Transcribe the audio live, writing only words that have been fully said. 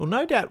Well,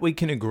 no doubt we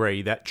can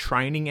agree that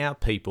training our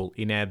people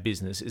in our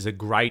business is a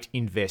great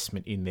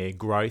investment in their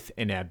growth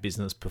and our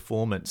business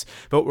performance.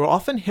 But we're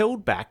often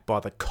held back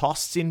by the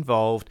costs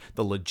involved,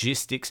 the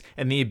logistics,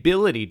 and the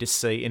ability to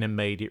see an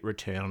immediate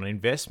return on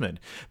investment.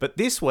 But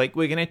this week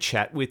we're going to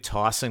chat with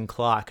Tyson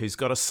Clark, who's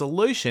got a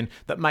solution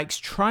that makes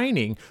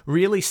training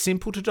really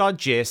simple to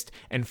digest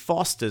and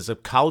fosters a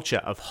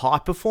culture of high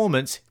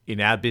performance in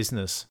our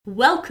business.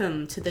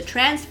 Welcome to the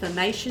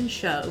Transformation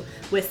Show,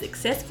 where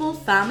successful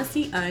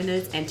pharmacy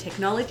owners and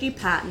technology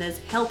partners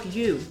help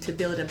you to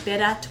build a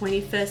better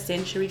 21st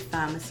century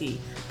pharmacy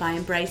by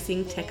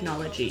embracing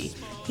technology.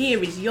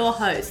 Here is your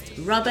host,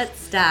 Robert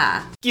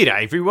Starr.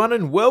 G'day everyone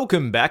and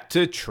welcome back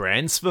to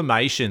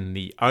Transformation,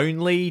 the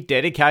only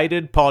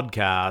dedicated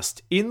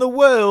podcast in the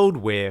world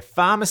where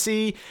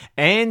pharmacy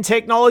and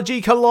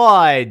technology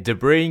collide to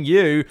bring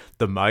you,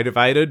 the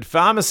motivated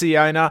pharmacy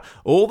owner,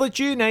 all that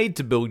you need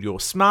to build your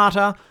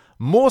smarter,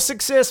 more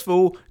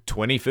successful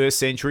 21st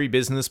century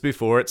business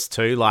before it's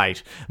too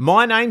late.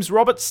 My name's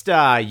Robert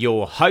Starr,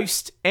 your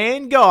host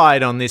and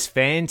guide on this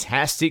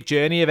fantastic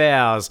journey of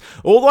ours,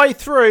 all the way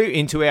through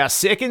into our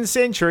second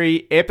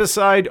century,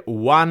 episode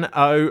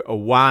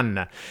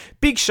 101.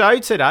 Big show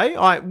today.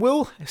 I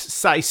will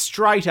say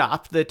straight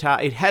up that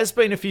it has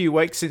been a few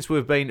weeks since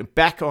we've been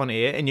back on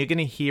air, and you're going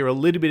to hear a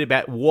little bit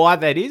about why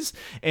that is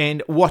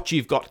and what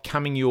you've got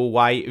coming your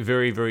way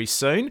very, very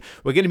soon.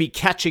 We're going to be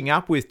catching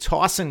up with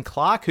Tyson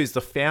Clark, who's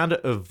the founder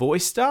of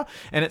Voister,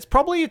 and it's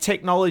probably a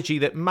technology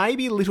that may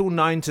be little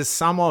known to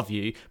some of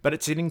you, but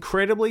it's an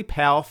incredibly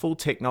powerful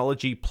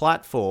technology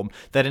platform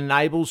that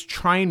enables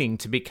training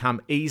to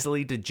become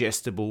easily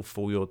digestible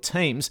for your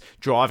teams,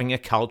 driving a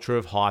culture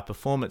of high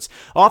performance.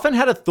 I often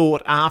had a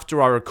thought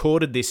after I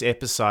recorded this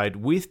episode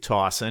with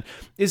Tyson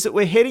is that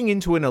we're heading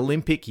into an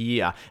Olympic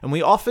year, and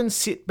we often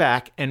sit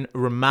back and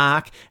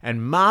remark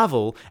and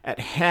marvel at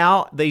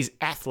how these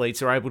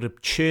athletes are able to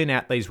churn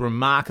out these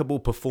remarkable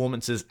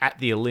performances at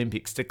the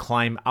Olympics to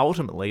claim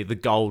ultimately the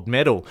gold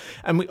medal.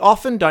 And we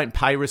often don't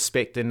pay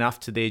respect enough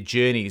to their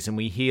journeys, and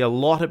we hear a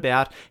lot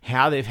about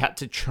how they've had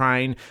to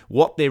train,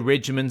 what their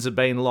regimens have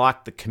been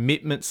like, the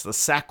commitments, the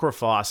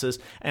sacrifices,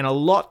 and a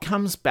lot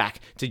comes back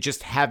to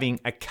just having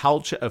a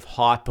culture of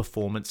high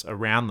performance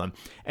around them.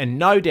 And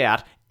no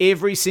doubt,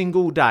 every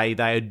single day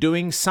they are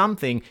doing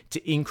something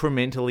to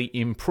incrementally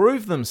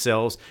improve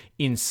themselves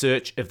in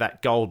search of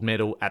that gold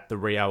medal at the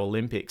Rio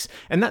Olympics.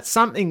 And that's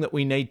something that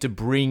we need to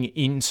bring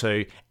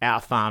into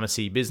our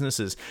pharmacy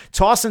businesses.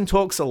 Tyson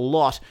talks a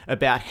lot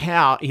about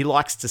how he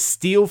likes to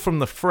steal from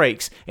the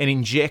freaks and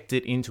inject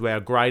it into our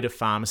greater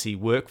pharmacy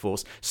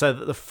workforce so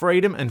that the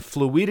freedom and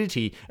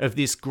fluidity of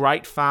this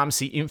great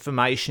pharmacy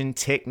information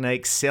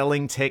techniques,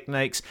 selling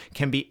techniques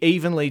can be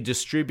evenly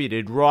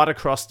distributed right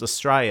across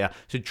Australia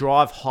to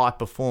drive high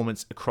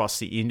performance across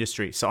the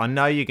industry. So I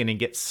know you're going to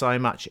get so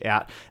much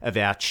out of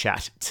our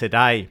chat today.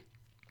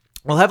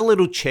 We'll have a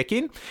little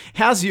check-in.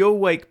 How's your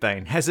week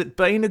been? Has it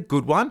been a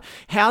good one?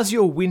 How's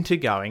your winter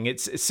going?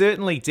 It's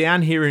certainly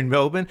down here in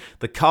Melbourne.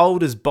 The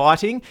cold is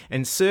biting,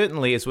 and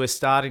certainly as we're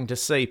starting to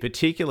see,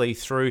 particularly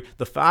through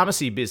the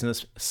pharmacy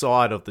business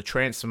side of the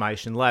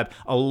Transformation Lab,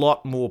 a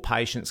lot more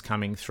patients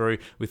coming through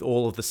with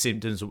all of the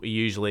symptoms that we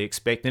usually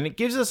expect. And it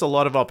gives us a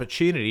lot of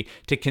opportunity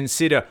to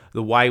consider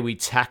the way we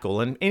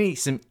tackle and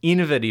some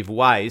innovative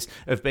ways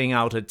of being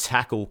able to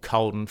tackle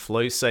cold and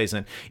flu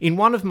season. In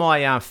one of my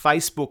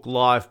Facebook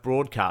Live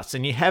broadcasts,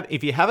 and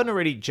if you haven't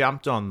already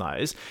jumped on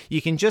those,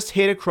 you can just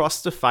head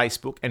across to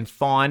Facebook and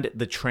find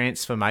the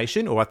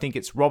Transformation, or I think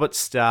it's Robert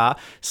Starr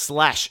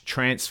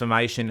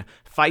 /Transformation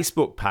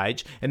Facebook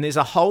page, and there's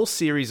a whole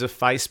series of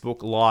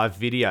Facebook Live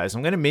videos.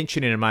 I'm going to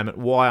mention in a moment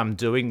why I'm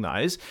doing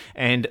those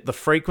and the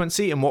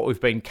frequency and what we've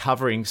been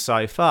covering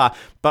so far,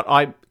 but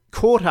I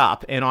caught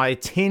up and I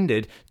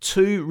attended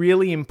two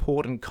really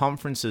important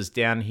conferences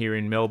down here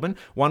in Melbourne.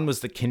 One was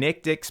the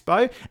Connect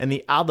Expo and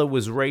the other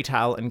was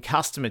Retail and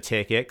Customer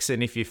Tech X.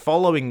 And if you're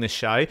following the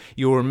show,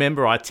 you'll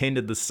remember I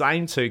attended the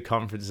same two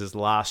conferences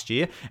last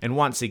year. And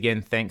once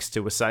again, thanks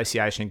to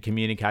Association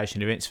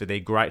Communication Events for their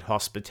great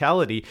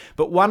hospitality.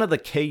 But one of the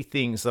key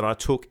things that I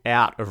took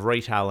out of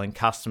Retail and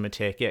Customer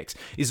Tech X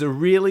is a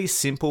really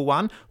simple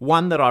one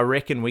that I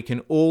reckon we can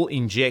all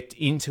inject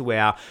into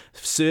our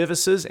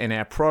services and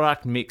our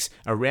product mix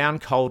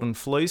around cold and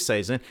flu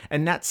season,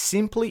 and that's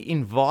simply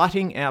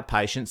inviting our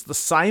patients the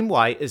same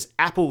way as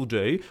Apple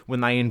do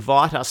when they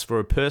invite us for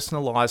a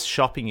personalized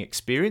shopping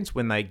experience,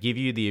 when they give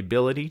you the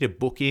ability to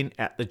book in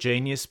at the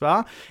Genius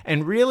Bar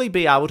and really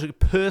be able to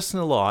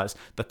personalize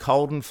the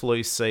cold and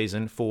flu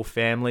season for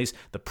families,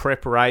 the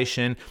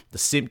preparation, the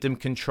symptom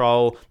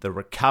control, the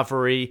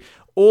recovery.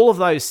 All of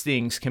those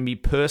things can be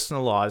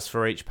personalized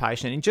for each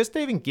patient, and just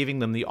even giving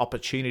them the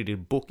opportunity to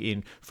book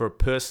in for a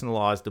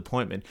personalized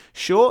appointment.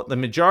 Sure, the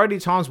majority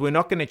of times we're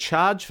not going to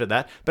charge for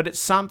that, but it's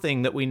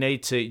something that we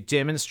need to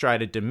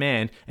demonstrate a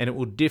demand, and it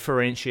will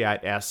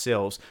differentiate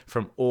ourselves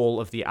from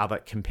all of the other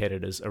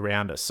competitors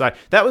around us. So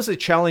that was a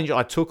challenge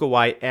I took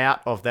away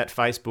out of that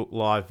Facebook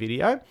Live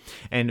video.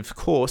 And of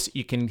course,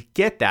 you can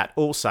get that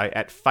also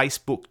at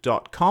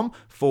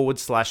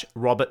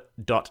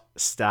facebook.com/Robert.Starr.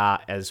 robotstar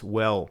as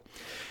well.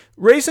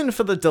 Reason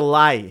for the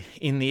delay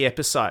in the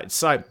episode.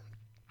 So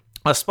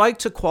I spoke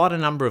to quite a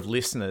number of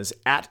listeners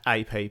at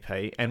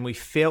APP, and we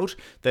felt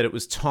that it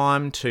was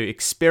time to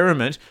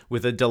experiment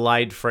with a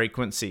delayed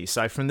frequency.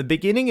 So from the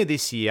beginning of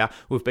this year,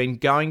 we've been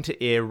going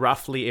to air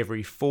roughly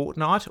every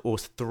fortnight or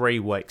 3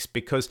 weeks,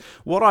 because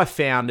what I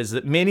found is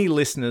that many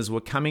listeners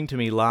were coming to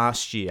me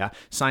last year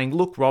saying,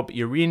 look, Rob,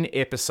 you're in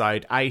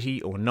episode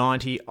 80 or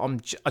 90.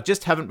 I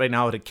just haven't been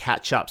able to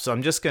catch up, so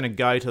I'm just going to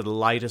go to the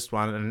latest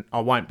one, and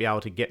I won't be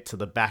able to get to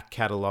the back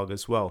catalogue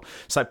as well.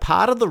 So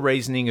part of the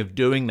reasoning of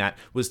doing that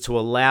was to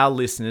allow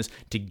listeners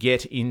to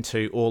get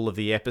into all of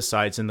the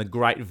episodes and the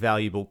great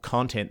valuable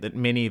content that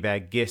many of our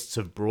guests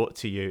have brought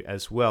to you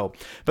as well.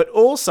 But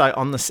also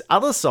on the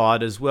other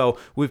side as well,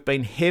 we've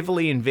been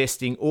heavily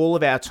investing all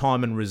of our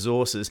time and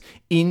resources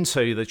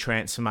into the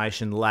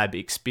Transformation Lab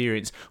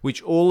experience,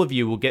 which all of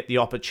you will get the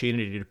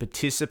opportunity to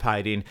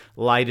participate in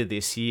later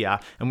this year.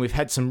 And we've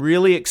had some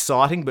really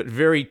exciting but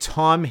very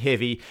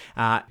time-heavy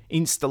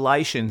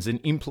installations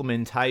and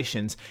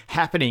implementations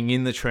happening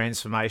in the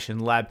Transformation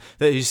Lab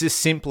that has just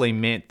simply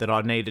meant that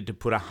I needed to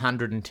put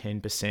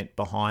 110%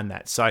 behind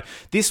that. So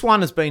this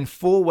one has been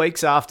 4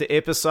 weeks after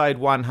episode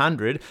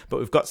 100, but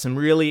we've got some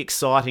really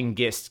exciting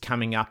guests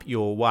coming up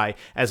your way,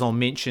 as I'll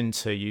mention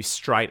to you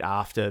straight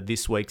after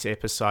this week's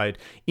episode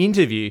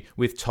interview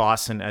with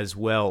Tyson as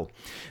well.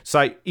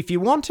 So if you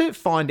want to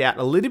find out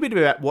a little bit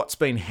about what's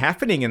been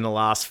happening in the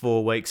last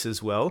 4 weeks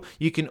as well,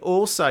 you can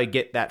also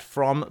get that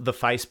from the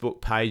Facebook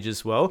page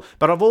as well.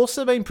 But I've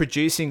also been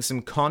producing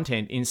some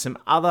content in some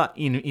other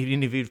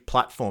innovative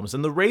platforms,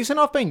 and the reason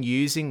I've been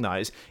using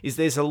those is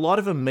there's a lot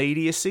of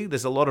immediacy,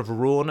 there's a lot of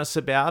rawness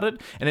about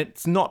it, and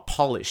it's not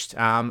polished.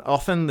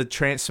 Often the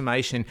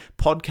Transformation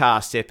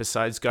podcast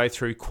episodes go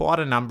through quite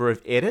a number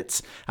of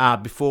edits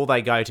before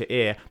they go to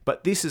air,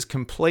 but this is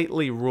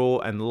completely raw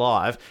and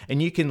live,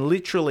 and you can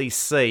literally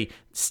see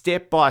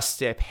step by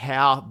step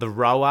how the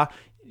rower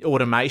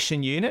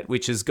automation unit,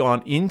 which has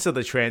gone into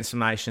the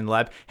Transformation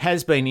Lab,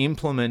 has been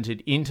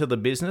implemented into the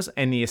business,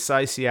 and the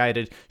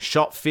associated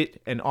shop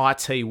fit and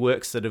IT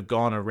works that have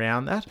gone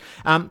around that.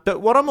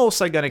 But what I'm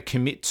also going to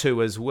commit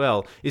to as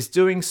well is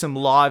doing some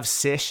live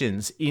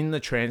sessions in the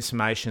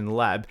Transformation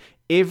Lab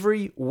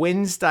every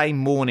Wednesday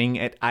morning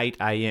at 8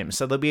 a.m.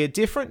 So there'll be a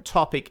different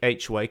topic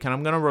each week, and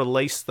I'm going to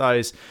release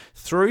those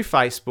through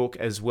Facebook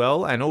as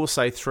well, and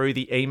also through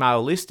the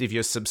email list if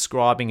you're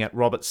subscribing at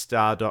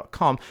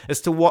robertstar.com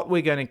as to what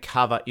we're going to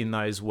cover in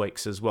those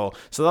weeks as well.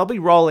 So they'll be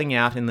rolling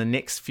out in the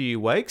next few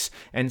weeks,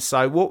 and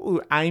so what we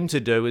aim to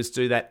do is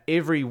do that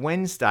every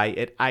Wednesday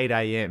at 8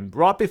 a.m.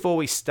 right before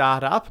we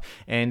start up,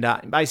 and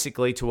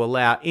basically to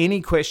allow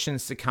any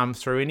questions to come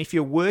through. And if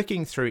you're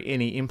working through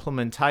any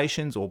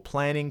implementations or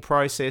planning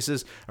processes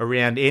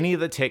around any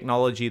of the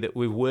technology that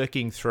we're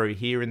working through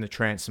here in the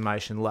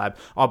Transformation Lab,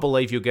 I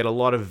believe you'll get a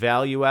lot of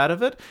value out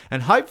of it,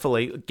 and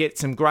hopefully get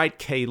some great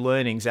key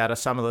learnings out of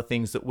some of the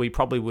things that we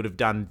probably would have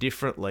done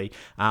differently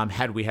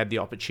had we had the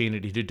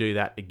opportunity to do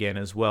that again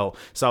as well.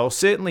 So I'll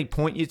certainly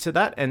point you to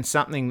that, and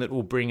something that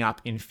we'll bring up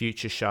in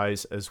future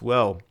shows as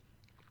well.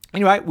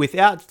 Anyway,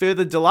 without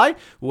further delay,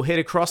 we'll head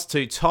across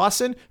to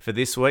Tyson for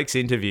this week's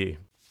interview.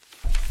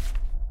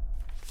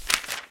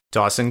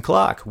 Tyson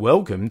Clark,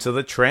 welcome to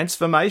the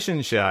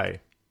Transformation Show.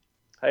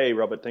 Hey,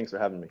 Robert, thanks for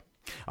having me.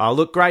 Oh,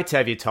 look, great to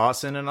have you,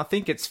 Tyson, and I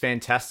think it's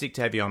fantastic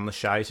to have you on the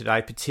show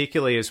today,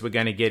 particularly as we're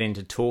going to get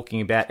into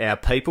talking about our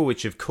people,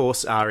 which of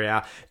course are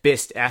our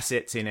best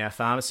assets in our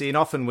pharmacy. And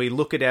often we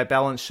look at our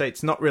balance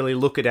sheets, not really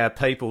look at our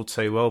people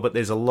too well, but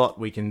there's a lot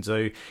we can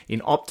do in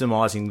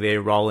optimising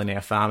their role in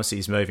our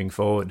pharmacies moving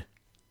forward.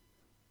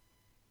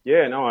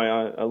 Yeah, no,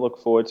 I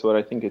look forward to it.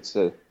 I think it's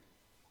a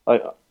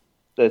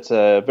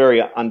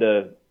very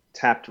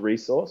under-tapped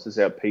resource is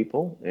our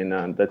people,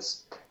 and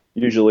that's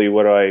usually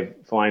what I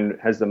find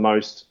has the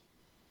most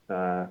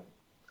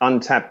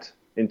untapped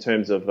in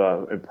terms of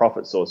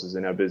profit sources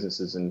in our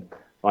businesses, and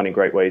finding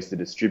great ways to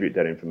distribute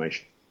that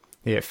information.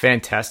 Yeah,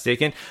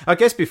 fantastic. And I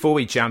guess before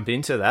we jump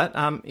into that,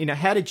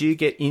 how did you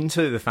get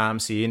into the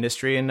pharmacy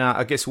industry, and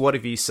I guess what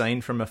have you seen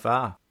from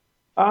afar?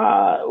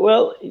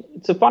 Well,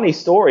 it's a funny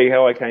story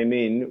how I came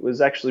in. It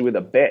was actually with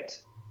a bet.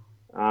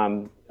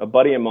 A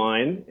buddy of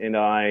mine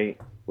and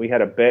we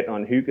had a bet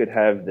on who could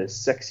have the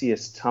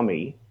sexiest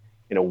tummy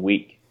in a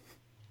week.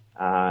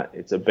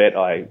 It's a bet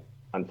I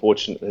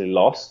unfortunately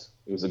lost.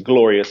 It was a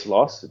glorious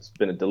loss. It's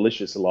been a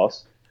delicious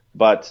loss.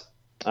 But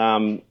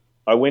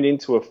I went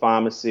into a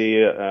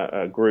pharmacy,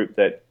 a group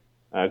that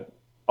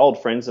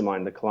old friends of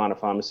mine, the Kalana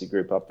Pharmacy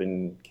Group up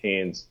in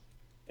Cairns,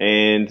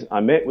 and I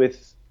met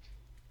with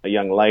a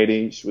young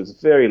lady. She was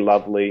very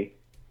lovely,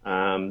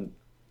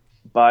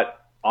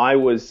 but I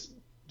was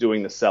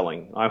doing the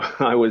selling.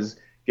 I was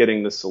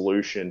getting the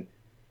solution,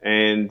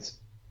 and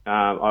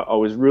I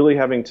was really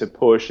having to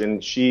push,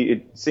 and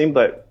it seemed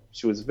that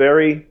she was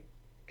very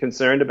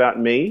concerned about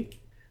me,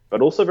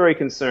 but also very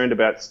concerned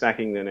about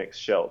stacking the next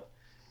shelf.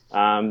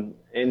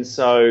 And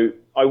so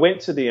I went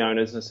to the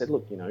owners and I said,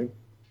 look,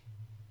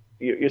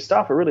 your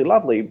staff are really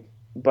lovely,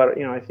 but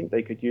I think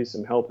they could use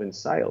some help in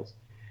sales.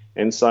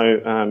 And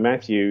so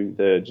Matthew,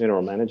 the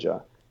general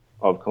manager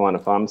of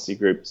Kalana Pharmacy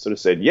Group, sort of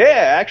said,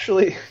 yeah,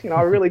 actually,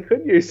 I really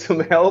could use some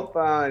help.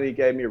 And he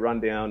gave me a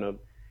rundown of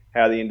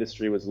how the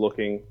industry was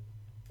looking,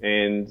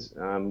 and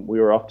we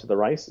were off to the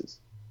races.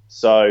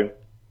 So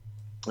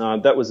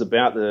that was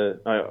about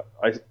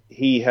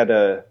he had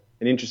an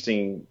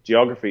interesting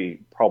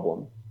geography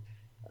problem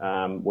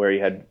where he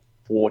had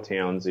 4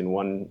 towns in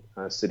one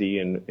city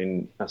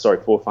and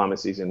 4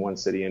 pharmacies in one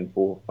city and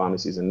 4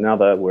 pharmacies in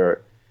another,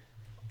 where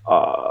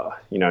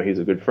he's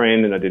a good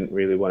friend, and I didn't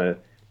really want to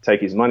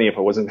take his money if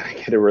I wasn't going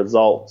to get a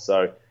result.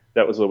 So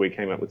that was where we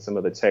came up with some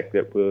of the tech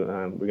that we're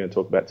going to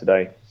talk about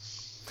today.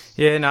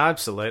 Yeah, no,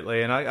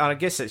 absolutely. And I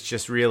guess it's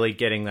just really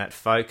getting that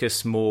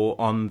focus more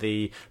on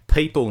the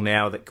people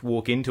now that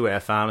walk into our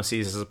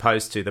pharmacies, as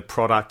opposed to the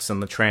products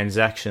and the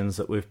transactions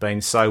that we've been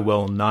so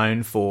well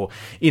known for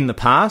in the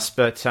past.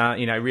 But,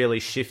 really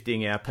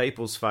shifting our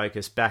people's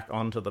focus back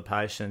onto the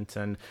patient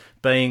and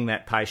being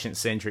that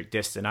patient-centric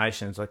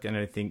destination is, I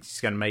think it's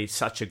going to be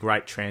such a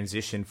great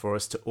transition for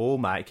us to all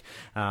make,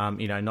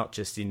 not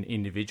just in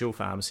individual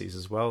pharmacies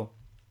as well.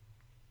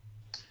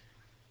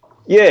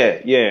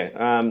 Yeah.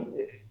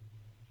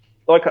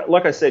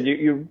 Like I said,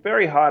 you're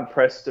very hard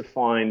pressed to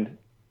find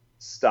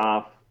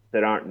staff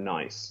that aren't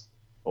nice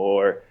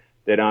or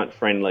that aren't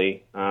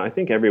friendly. I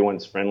think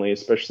everyone's friendly,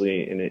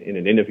 especially in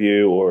an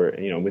interview or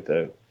with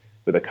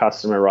a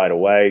customer right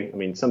away. I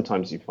mean,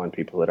 sometimes you find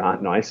people that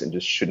aren't nice and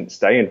just shouldn't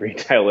stay in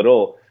retail at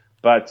all.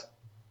 But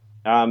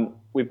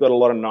we've got a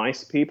lot of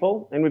nice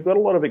people and we've got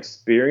a lot of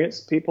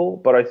experienced people.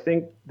 But I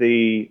think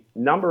the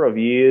number of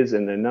years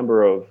and the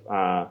number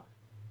of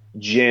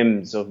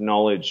gems of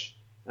knowledge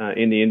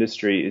in the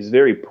industry is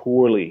very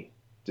poorly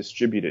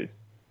distributed.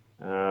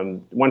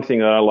 One thing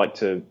that I like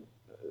to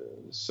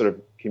sort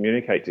of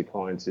communicate to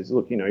clients is,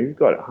 look, you've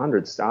got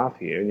 100 staff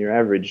here and your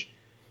average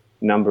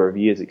number of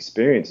years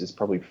experience is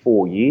probably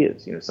 4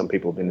 years. Some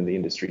people have been in the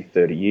industry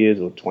 30 years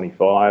or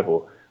 25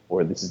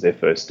 or this is their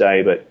first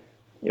day, but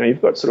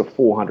you've got sort of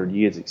 400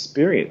 years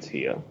experience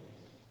here.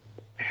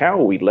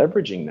 How are we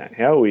leveraging that?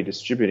 How are we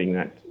distributing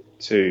that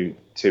to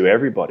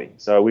everybody?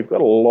 So we've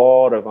got a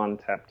lot of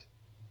untapped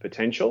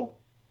potential.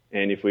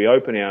 And if we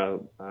open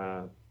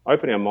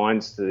our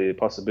minds to the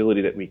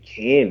possibility that we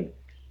can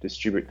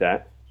distribute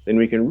that, then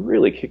we can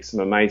really kick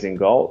some amazing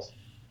goals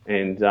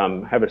and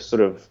have a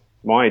sort of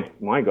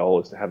my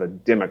goal is to have a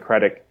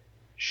democratic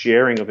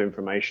sharing of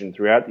information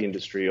throughout the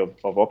industry of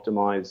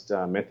optimized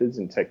methods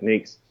and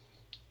techniques,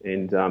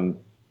 and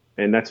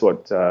that's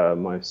what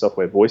my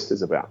software Voiced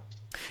is about.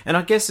 And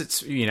I guess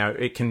it's,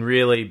 it can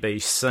really be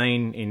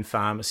seen in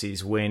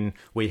pharmacies when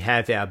we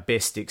have our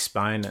best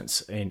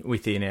exponents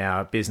within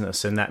our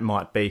business. And that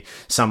might be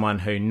someone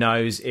who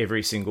knows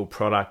every single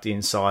product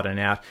inside and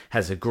out,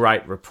 has a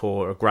great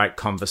rapport, a great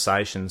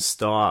conversation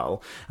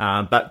style.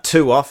 But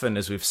too often,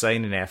 as we've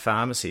seen in our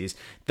pharmacies,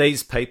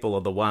 these people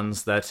are the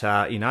ones that,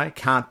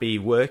 can't be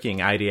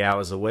working 80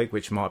 hours a week,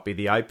 which might be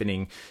the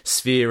opening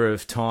sphere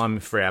of time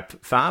for our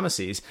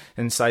pharmacies.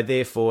 And so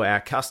therefore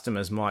our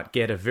customers might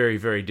get a very,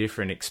 very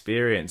different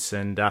experience,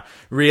 and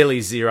really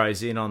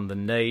zeroes in on the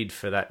need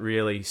for that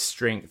really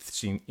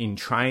strength in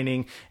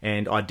training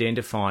and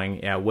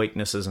identifying our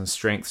weaknesses and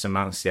strengths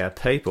amongst our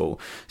people.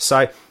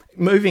 So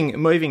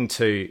moving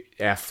to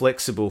our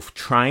flexible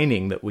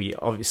training that we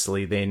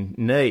obviously then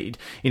need,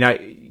 I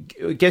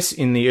guess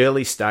in the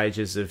early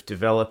stages of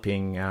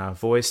developing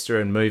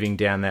Voister and moving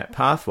down that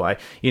pathway,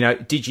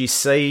 did you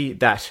see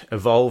that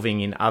evolving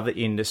in other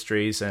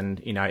industries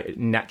and, it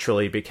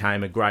naturally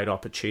became a great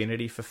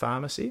opportunity for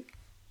pharmacy?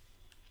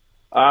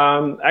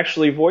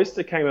 Actually,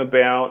 Voister came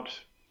about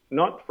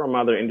not from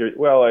other industries.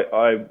 Well,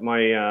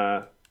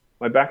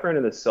 my background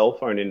in the cell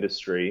phone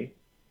industry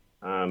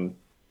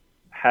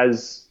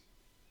has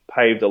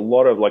paved a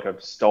lot of,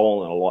 I've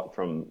stolen a lot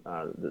from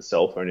the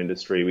cell phone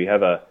industry. We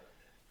have a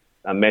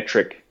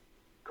metric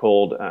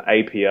called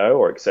APO,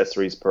 or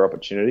accessories per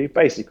opportunity.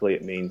 Basically,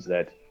 it means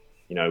that,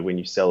 when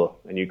you sell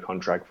a new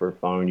contract for a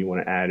phone, you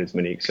want to add as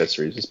many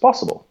accessories as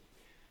possible.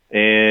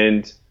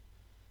 And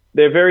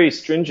they're very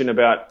stringent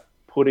about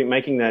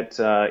making that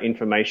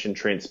information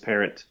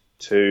transparent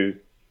to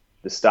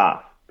the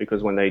staff,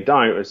 because when they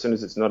don't, as soon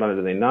as it's not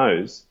under their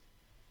nose,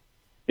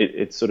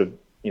 it's sort of,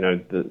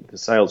 the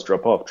sales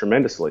drop off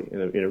tremendously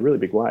in a really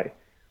big way.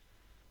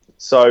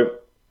 So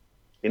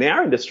in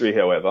our industry,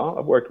 however,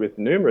 I've worked with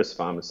numerous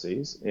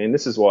pharmacies, and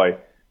this is why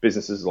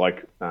businesses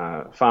like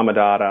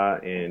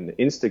PharmaData and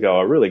Instago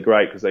are really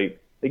great, because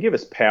they give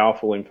us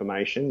powerful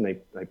information.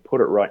 They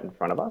put it right in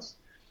front of us.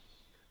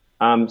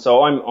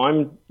 So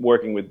I'm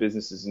working with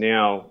businesses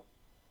now,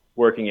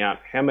 working out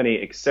how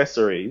many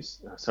accessories,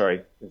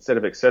 instead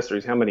of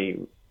accessories, how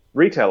many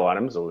retail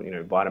items or,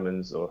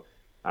 vitamins or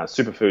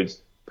superfoods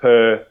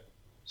per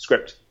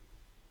script.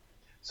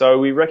 So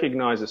we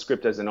recognize a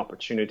script as an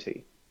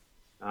opportunity.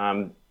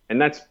 And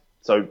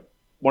so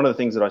one of the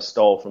things that I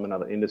stole from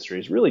another industry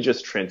is really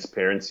just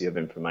transparency of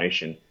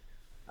information.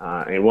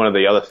 And one of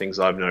the other things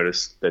I've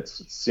noticed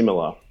that's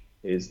similar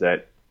is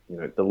that,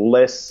 the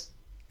less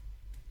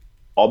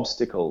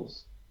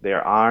obstacles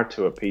there are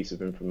to a piece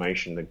of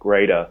information, the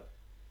greater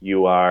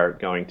you are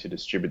going to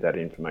distribute that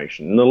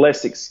information. And the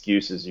less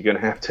excuses you're going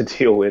to have to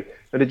deal with.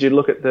 But did you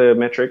look at the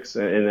metrics?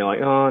 And they're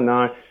like, oh,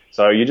 no.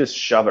 So you just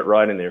shove it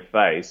right in their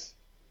face,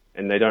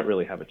 and they don't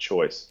really have a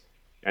choice.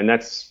 And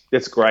that's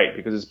great,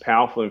 because it's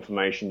powerful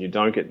information. You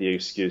don't get the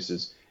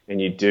excuses, and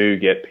you do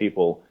get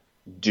people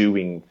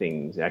doing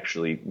things,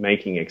 actually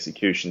making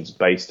executions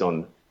based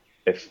on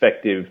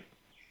effective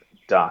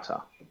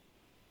data.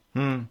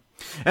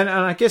 And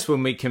I guess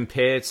when we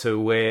compare to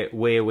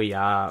where we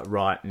are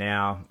right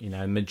now,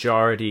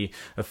 majority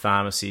of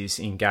pharmacies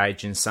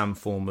engage in some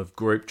form of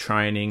group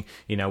training,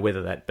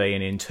 whether that be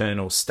an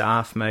internal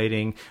staff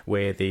meeting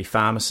where the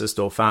pharmacist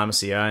or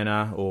pharmacy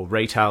owner or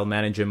retail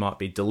manager might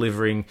be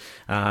delivering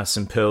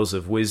some pearls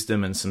of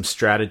wisdom and some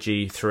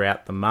strategy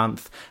throughout the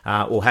month,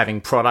 or having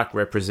product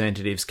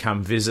representatives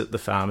come visit the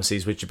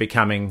pharmacies, which are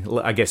becoming,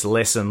 I guess,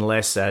 less and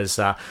less as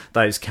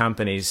those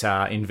companies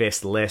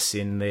invest less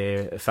in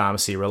their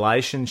pharmacy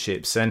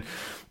relationships. And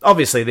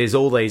obviously there's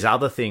all these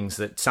other things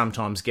that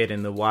sometimes get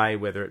in the way,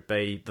 whether it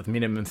be the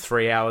minimum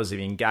 3 hours of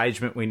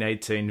engagement we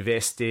need to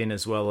invest in,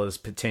 as well as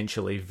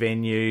potentially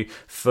venue,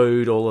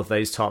 food, all of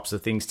these types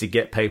of things to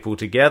get people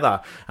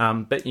together.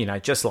 But,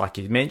 just like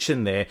you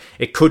mentioned there,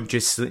 it could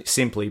just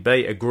simply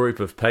be a group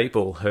of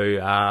people who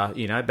are,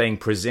 being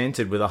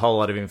presented with a whole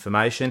lot of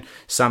information.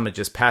 Some are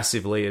just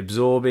passively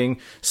absorbing.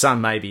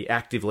 Some may be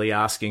actively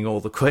asking all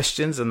the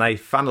questions, and they,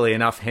 funnily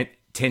enough,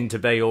 tend to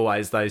be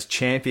always those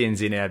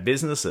champions in our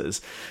businesses.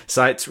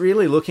 So it's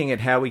really looking at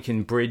how we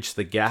can bridge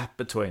the gap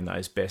between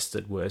those best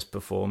and worst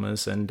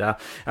performers. And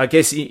I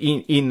guess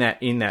in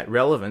that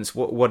relevance,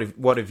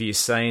 what have you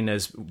seen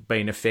as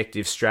being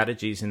effective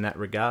strategies in that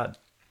regard?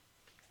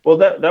 Well,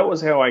 that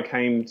was how I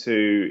came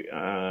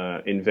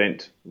to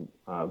invent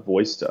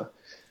Voister.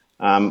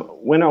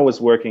 When I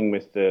was working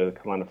with the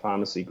Kalana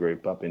Pharmacy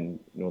Group up in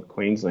North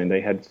Queensland,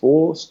 they had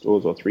 4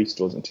 stores, or 3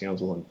 stores in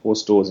Townsville and 4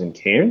 stores in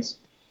Cairns.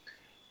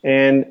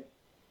 And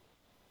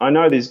I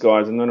know these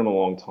guys, I've known them a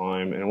long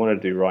time, and I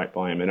wanted to do right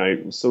by them. And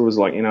I sort of was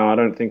like, I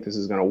don't think this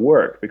is going to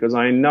work, because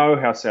I know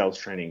how sales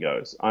training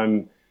goes.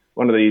 I'm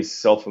one of these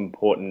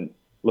self-important,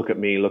 look at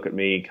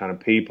me kind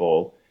of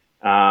people.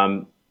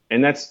 And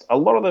that's a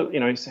lot of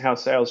the, how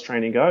sales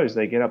training goes.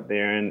 They get up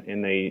there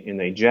and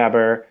they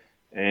jabber,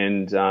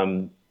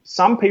 and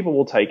some people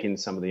will take in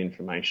some of the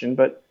information,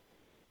 but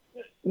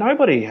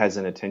nobody has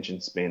an attention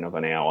span of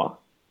an hour.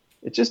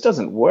 It just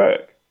doesn't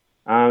work.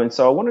 And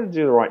so I wanted to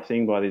do the right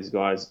thing by these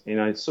guys.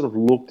 I sort of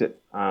looked at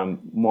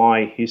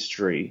my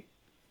history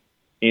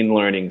in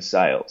learning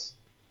sales.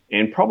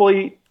 And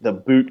probably the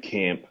boot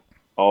camp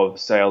of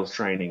sales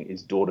training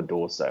is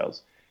door-to-door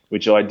sales,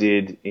 which I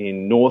did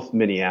in North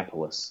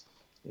Minneapolis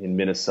in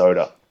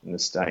Minnesota in the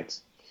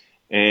States.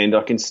 And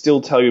I can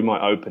still tell you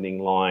my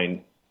opening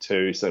line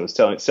too. So it was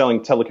selling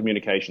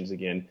telecommunications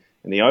again.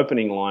 And the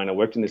opening line, I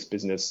worked in this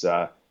business,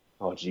 10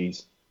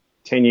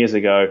 years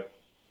ago.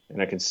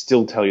 And I can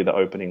still tell you the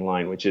opening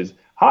line, which is,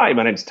 "Hi,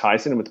 my name's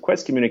Tyson. I'm with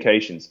Quest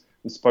Communications.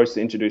 I'm supposed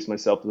to introduce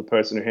myself to the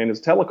person who handles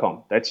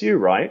telecom. That's you,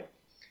 right?"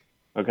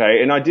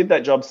 Okay, and I did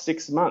that job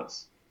 6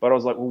 months. But I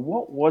was like, well,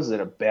 what was it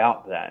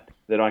about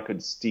that I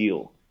could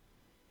steal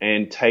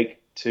and take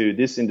to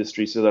this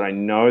industry so that I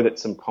know that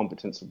some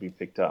competence would be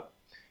picked up?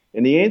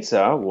 And the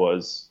answer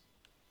was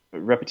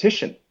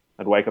repetition.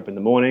 I'd wake up in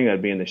the morning,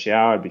 I'd be in the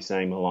shower, I'd be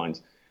saying my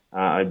lines.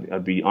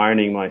 I'd be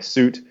ironing my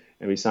suit,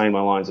 I'd be saying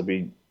my lines, I'd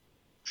be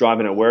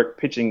driving at work,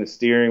 pitching the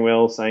steering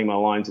wheel, saying my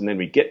lines, and then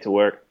we get to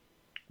work.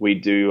 We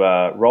do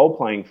role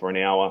playing for an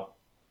hour,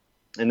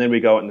 and then we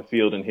go out in the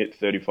field and hit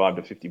 35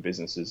 to 50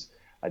 businesses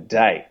a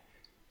day.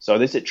 So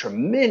there's a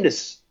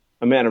tremendous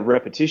amount of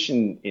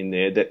repetition in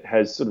there that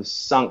has sort of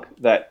sunk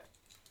that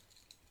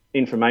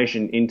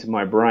information into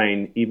my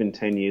brain even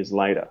 10 years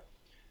later.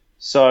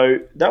 So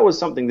that was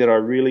something that I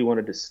really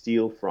wanted to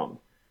steal from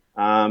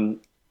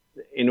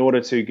in order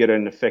to get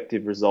an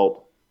effective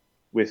result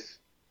with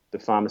the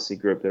pharmacy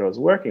group that I was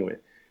working with.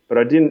 But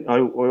I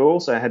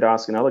also had to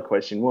ask another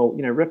question. Well,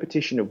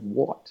 repetition of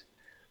what?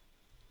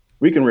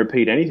 We can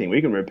repeat anything. We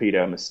can repeat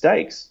our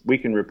mistakes. We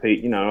can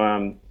repeat,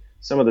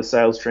 some of the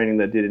sales training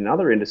that I did in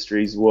other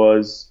industries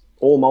was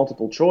all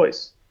multiple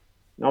choice.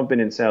 And I've been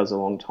in sales a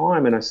long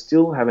time, and I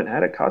still haven't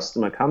had a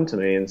customer come to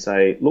me and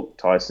say, "Look,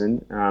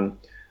 Tyson,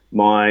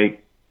 my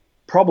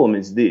problem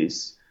is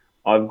this.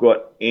 I've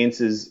got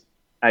answers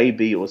A,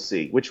 B, or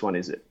C. Which one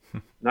is it?"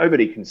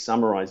 Nobody can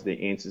summarize their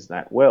answers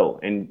that well,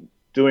 and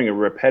doing a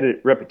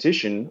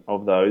repetition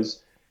of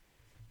those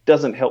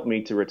doesn't help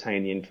me to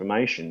retain the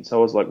information. So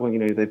I was like, well,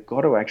 they've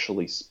got to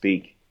actually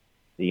speak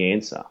the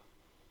answer.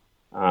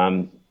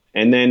 And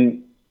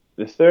then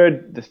the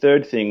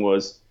third thing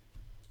was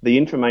the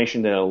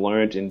information that I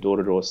learned in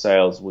door-to-door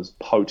sales was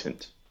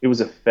potent. It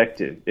was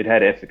effective. It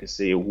had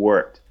efficacy. It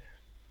worked.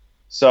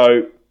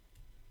 So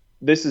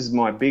this is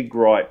my big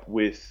gripe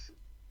with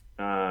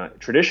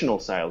traditional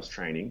sales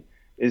training,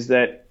 is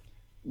that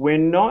we're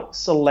not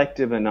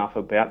selective enough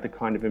about the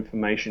kind of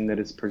information that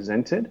is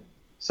presented.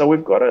 So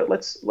we've got to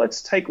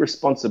let's take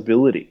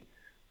responsibility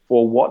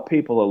for what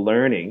people are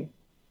learning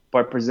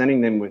by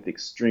presenting them with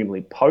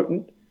extremely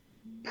potent,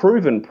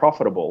 proven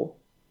profitable,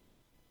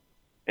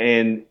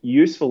 and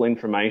useful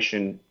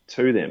information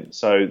to them.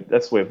 So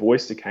that's where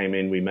Voister came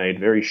in. We made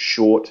very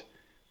short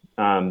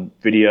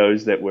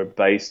videos that were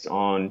based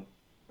on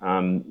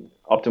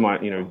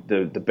optimize,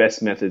 the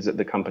best methods that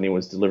the company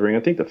was delivering. I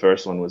think the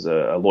first one was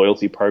a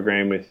loyalty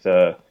program with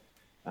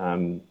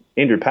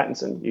Andrew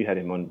Pattinson. You had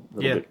him on a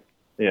little bit.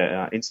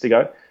 Yeah,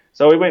 Instago.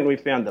 So we went and we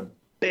found the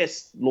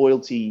best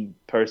loyalty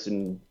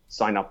person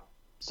sign up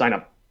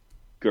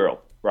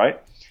girl,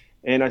 right?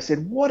 And I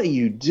said, what are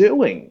you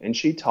doing? And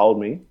she told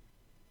me.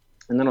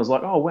 And then I was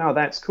like, oh, wow,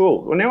 that's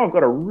cool. Well, now I've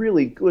got a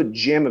really good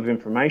gem of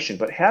information,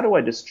 but how do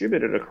I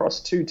distribute it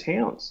across 2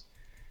 towns?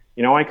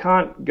 I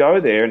can't go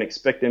there and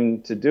expect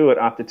them to do it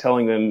after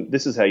telling them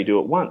this is how you do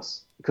it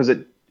once, because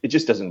it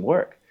just doesn't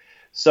work.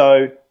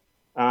 So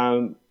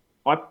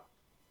I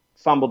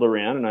fumbled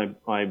around, and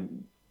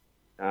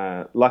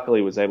I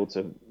luckily was able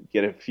to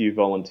get a few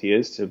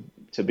volunteers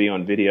to be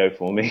on video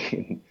for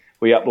me.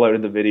 We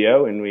uploaded the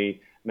video and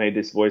we made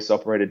this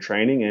voice-operated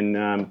training,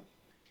 and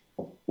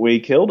we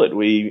killed it.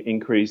 We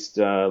increased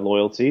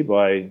loyalty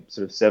by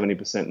sort of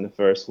 70% in the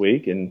first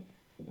week, and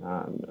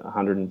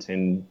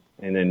 110,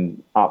 and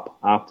then up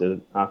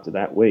after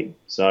that week.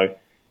 So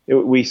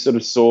we sort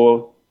of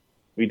saw.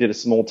 We did a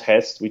small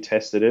test. We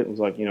tested it. It was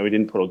like, we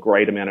didn't put a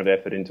great amount of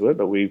effort into it,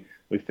 but we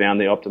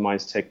found the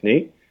optimized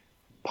technique,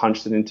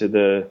 punched it into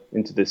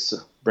this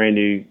brand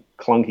new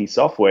clunky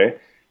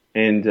software,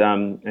 and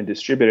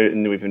distributed it.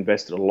 And we've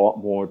invested a lot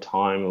more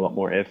time, a lot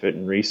more effort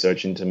and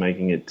research into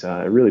making it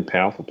a really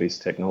powerful piece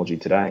of technology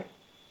today.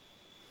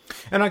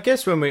 And I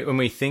guess when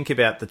we think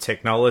about the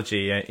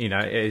technology,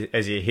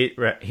 as you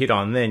hit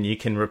on, then you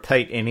can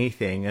repeat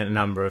anything a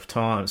number of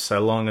times, so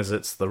long as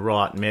it's the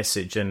right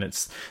message and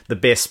it's the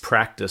best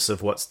practice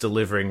of what's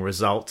delivering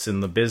results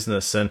in the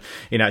business. And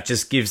it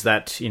just gives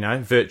that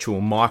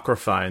virtual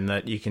microphone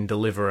that you can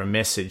deliver a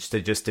message to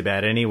just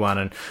about anyone.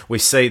 And we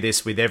see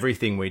this with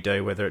everything we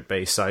do, whether it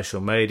be social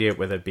media,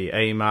 whether it be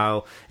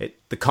email.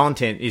 The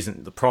content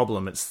isn't the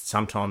problem. It's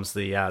sometimes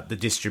the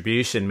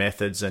distribution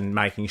methods and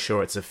making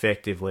sure it's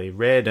effectively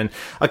read. And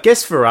I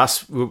guess for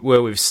us,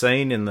 where we've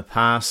seen in the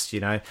past,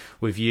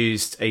 we've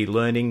used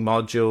e-learning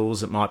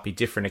modules. It might be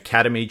different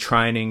academy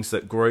trainings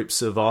that groups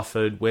have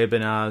offered,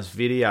 webinars,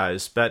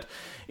 videos. But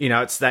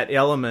it's that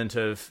element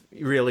of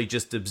really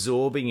just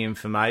absorbing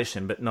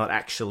information, but not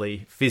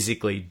actually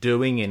physically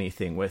doing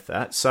anything with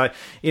that. So,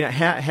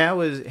 how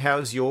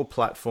has your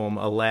platform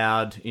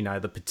allowed,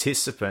 the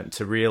participant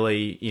to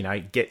really,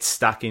 get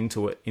stuck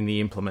into it in the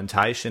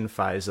implementation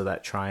phase of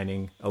that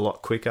training a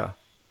lot quicker?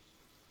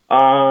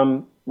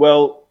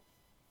 Well,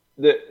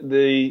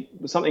 the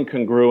something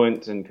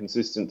congruent and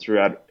consistent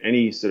throughout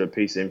any sort of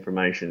piece of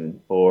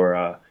information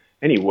or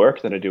any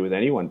work that I do with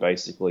anyone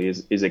basically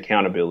is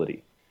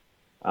accountability.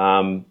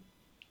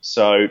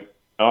 So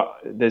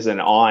there's an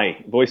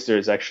I. Voister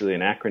is actually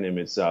an acronym.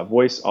 It's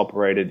Voice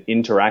Operated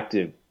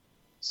Interactive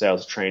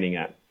Sales Training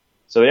App.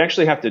 So they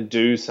actually have to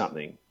do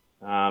something,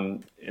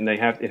 and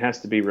it has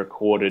to be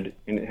recorded,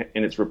 and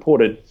it's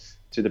reported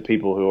to the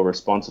people who are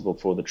responsible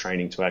for the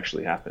training to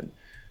actually happen.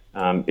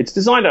 It's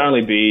designed to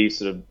only be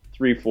sort of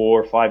 3,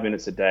 4, 5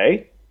 minutes a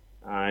day.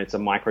 It's a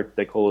micro.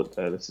 They call it.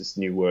 That's this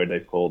new word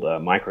they've called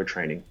micro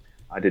training.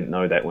 I didn't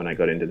know that when I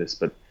got into this,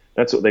 but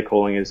that's what they're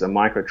calling is a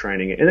micro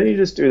training. And then you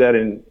just do that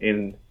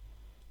in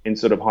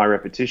sort of high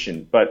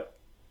repetition. But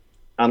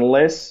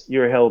unless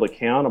you're held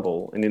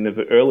accountable, and in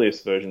the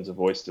earliest versions of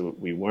Voister,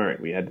 we weren't.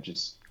 We had to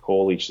just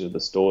call each of the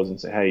stores and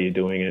say, hey, you're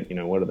doing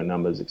it, what are the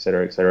numbers, et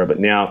cetera, et cetera. But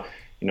now,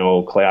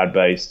 all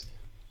cloud-based.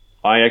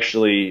 I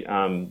actually,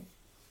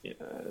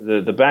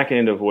 the back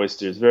end of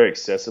Voister is very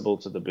accessible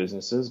to the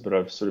businesses, but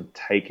I've sort of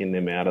taken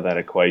them out of that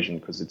equation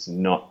because it's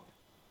not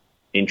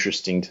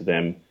interesting to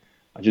them.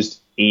 I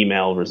just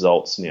email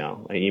results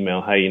now. I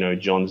email, hey,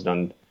 John's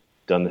done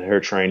her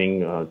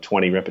training,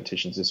 20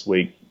 repetitions this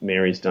week.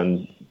 Mary's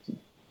done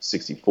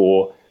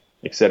 64,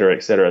 et cetera,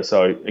 et cetera.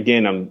 So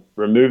again, I'm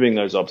removing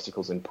those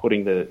obstacles and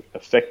putting the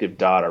effective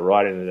data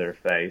right into their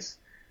face.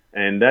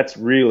 And that's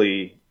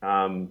really,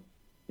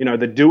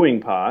 the doing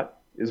part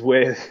is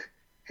where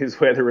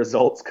the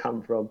results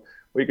come from.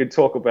 We could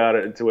talk about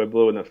it until we're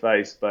blue in the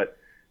face, but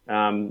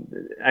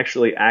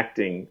actually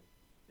acting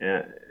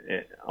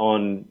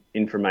on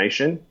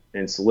information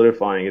and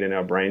solidifying it in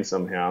our brain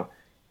somehow,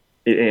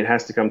 it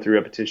has to come through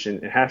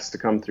repetition. It has to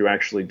come through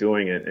actually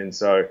doing it. And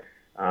so,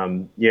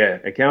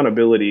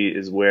 accountability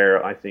is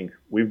where I think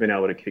we've been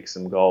able to kick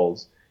some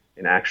goals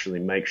and actually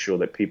make sure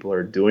that people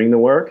are doing the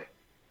work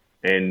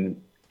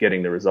and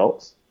getting the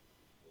results.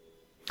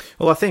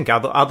 Well, I think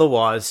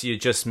otherwise you're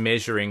just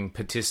measuring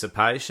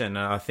participation.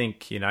 And I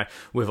think,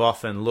 we've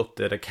often looked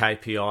at a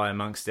KPI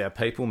amongst our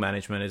people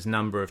management as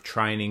number of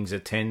trainings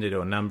attended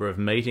or number of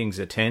meetings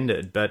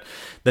attended. But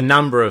the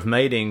number of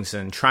meetings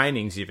and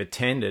trainings you've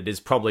attended is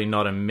probably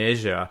not a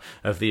measure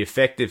of the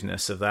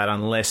effectiveness of that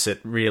unless it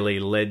really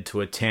led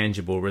to a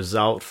tangible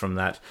result from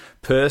that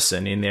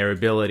person in their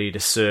ability to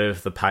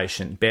serve the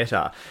patient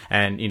better.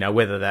 And,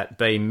 whether that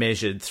be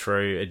measured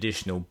through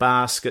additional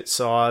basket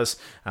size,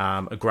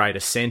 a greater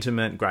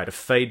sentiment, greater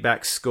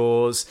feedback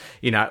scores,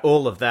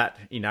 all of that,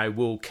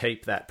 will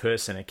keep that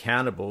person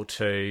accountable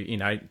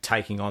to,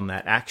 taking on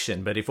that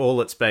action. But if all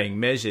that's being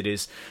measured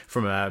is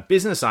from a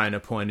business owner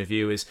point of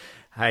view is,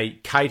 hey,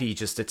 Katie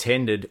just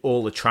attended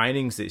all the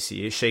trainings this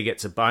year, she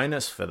gets a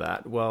bonus for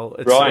that. Well,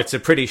 it's a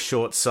pretty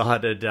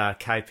short-sighted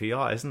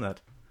KPI, isn't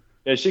it?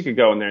 Yeah, she could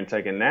go in there and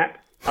take a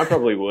nap. I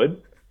probably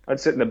would. I'd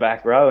sit in the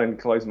back row and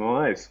close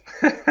my eyes.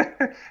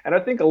 And I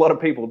think a lot of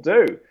people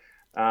do.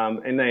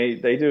 And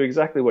they do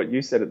exactly what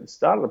you said at the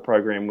start of the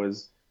program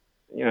was,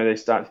 they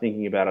start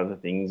thinking about other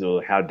things,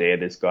 or how dare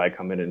this guy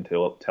come in and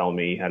tell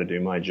me how to do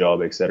my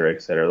job, et cetera,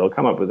 et cetera. They'll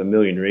come up with a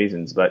million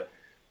reasons, but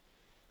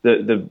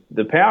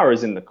the power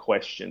is in the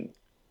question,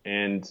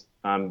 and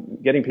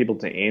getting people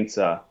to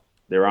answer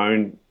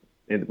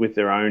with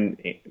their own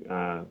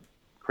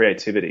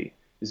creativity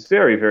is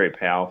very, very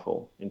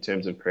powerful in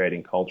terms of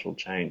creating cultural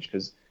change,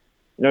 because,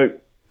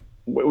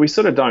 we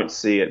sort of don't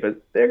see it,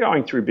 but they're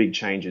going through big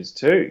changes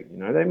too.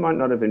 They might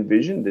not have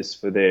envisioned this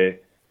for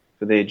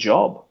their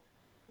job.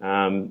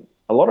 A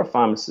lot of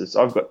pharmacists,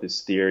 I've got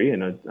this theory,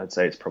 and I'd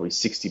say it's probably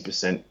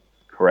 60%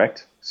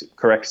 correct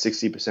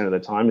 60% of the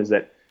time, is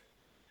that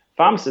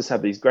pharmacists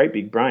have these great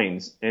big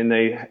brains, and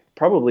they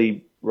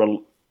probably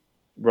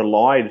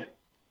relied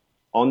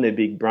on their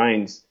big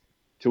brains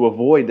to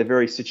avoid the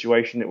very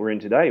situation that we're in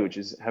today, which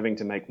is having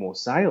to make more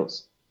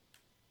sales.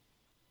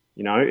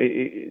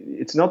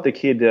 It's not the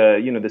kid,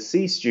 the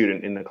C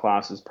student in the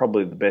class is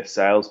probably the best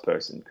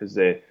salesperson because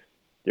they're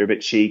a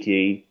bit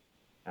cheeky.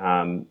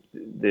 They're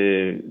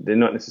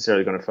not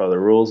necessarily going to follow the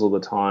rules all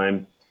the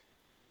time.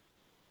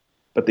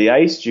 But the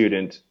A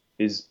student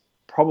is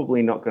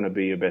probably not going to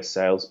be your best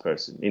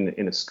salesperson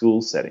in a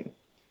school setting.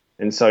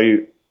 And so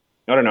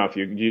I don't know if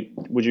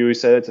would you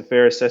say that's a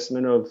fair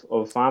assessment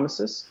of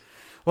pharmacists?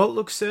 Well,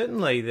 look,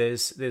 certainly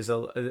there's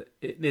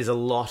a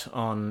lot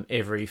on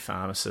every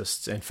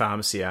pharmacist and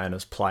pharmacy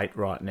owner's plate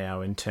right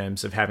now in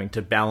terms of having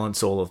to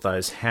balance all of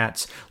those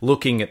hats,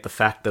 looking at the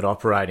fact that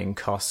operating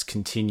costs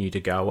continue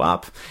to go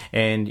up,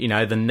 and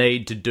the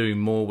need to do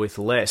more with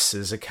less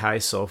is a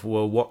case of,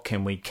 well, what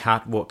can we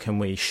cut, what can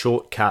we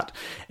shortcut,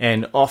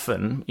 and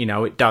often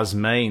it does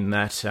mean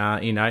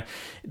that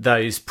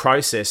those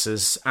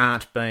processes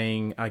aren't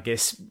being, I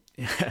guess,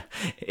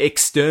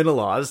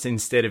 externalized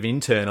instead of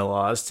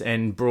internalized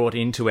and brought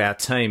into our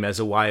team as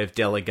a way of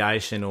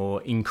delegation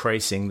or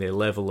increasing their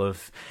level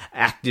of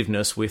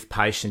activeness with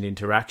patient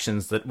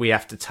interactions, that we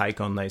have to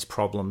take on these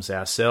problems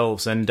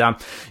ourselves. And,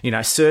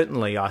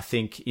 certainly I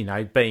think,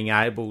 being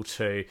able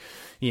to,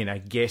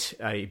 get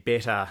a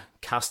better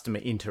customer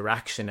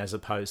interaction as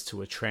opposed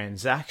to a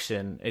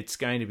transaction, it's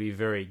going to be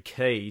very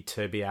key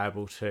to be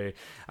able to,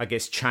 I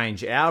guess,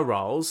 change our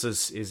roles,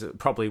 as it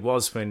probably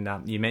was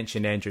when you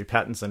mentioned Andrew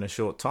Pattinson a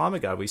short time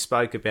ago. We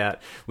spoke about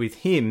with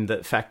him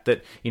the fact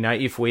that,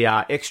 if we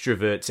are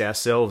extroverts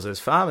ourselves as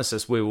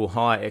pharmacists, we will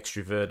hire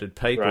extroverted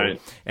people.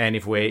 Right. And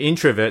if we're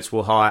introverts,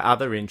 we'll hire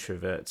other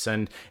introverts.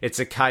 And it's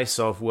a case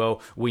of,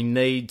 well, we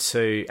need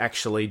to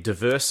actually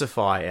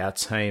diversify our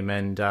team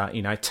and,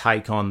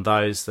 take on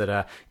those that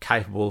are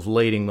capable of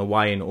leading the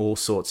way in all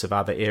sorts of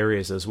other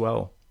areas as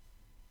well.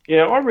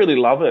 Yeah, I really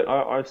love it.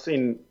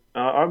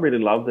 I really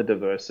love the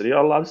diversity. I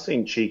love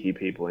seeing cheeky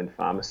people in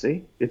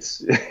pharmacy. It's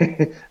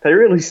they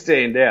really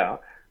stand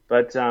out.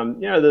 But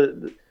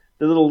the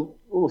little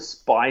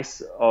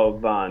spice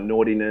of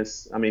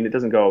naughtiness. I mean, it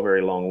doesn't go a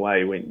very long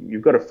way when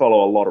you've got to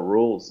follow a lot of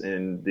rules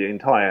in the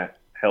entire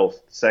health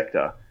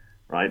sector,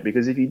 right?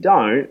 Because if you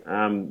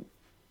don't,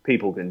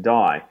 people can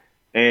die,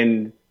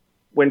 and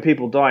when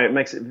people die, it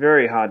makes it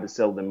very hard to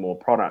sell them more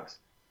products.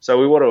 So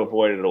we want to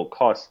avoid it at all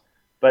costs.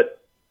 But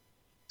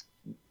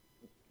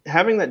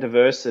having that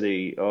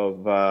diversity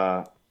of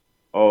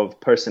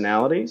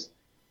personalities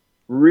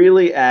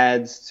really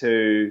adds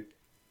to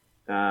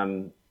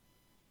the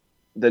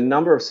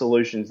number of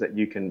solutions that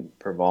you can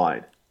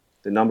provide.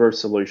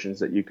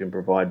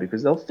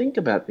 Because they'll think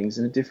about things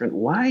in a different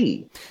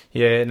way.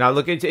 Yeah, no,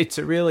 look, it's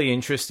a really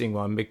interesting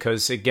one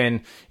because,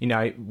 again,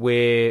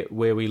 where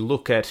we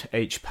look at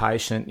each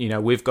patient,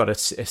 we've got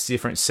a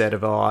different set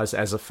of eyes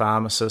as a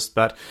pharmacist,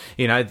 but,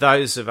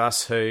 those of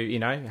us who,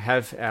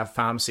 have our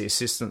pharmacy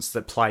assistants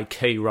that play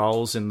key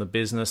roles in the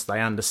business,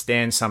 they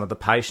understand some of the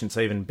patients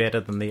even better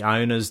than the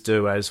owners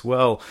do as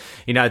well.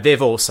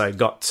 They've also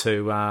got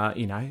to,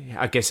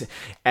 I guess,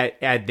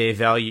 add their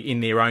value in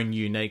their own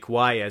unique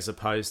way as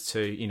opposed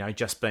to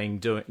just being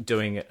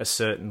doing it a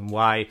certain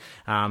way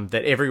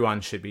that everyone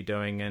should be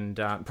doing, and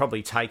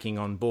probably taking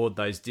on board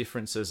those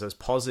differences as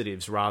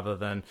positives rather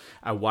than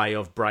a way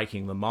of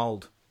breaking the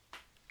mold.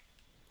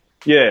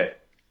 Yeah,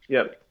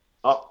 yeah.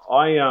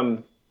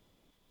 I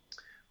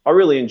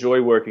really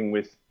enjoy working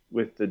with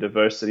the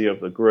diversity of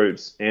the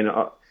groups, and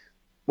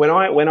when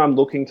I'm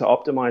looking to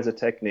optimize a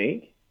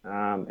technique,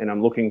 and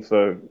I'm looking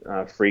for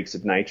freaks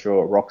of nature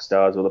or rock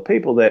stars or the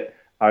people that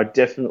are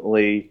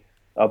definitely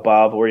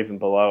above or even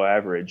below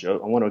average, I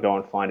want to go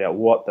and find out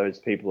what those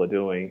people are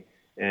doing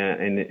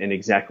and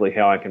exactly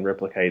how I can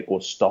replicate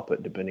or stop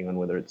it, depending on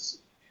whether it's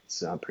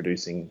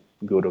producing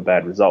good or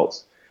bad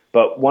results.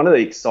 But one of the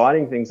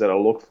exciting things that I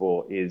look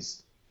for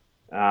is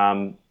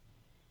I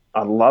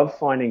love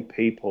finding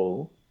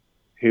people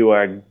who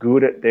are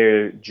good at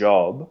their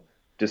job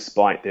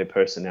despite their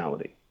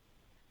personality.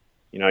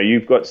 You know,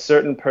 you've got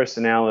certain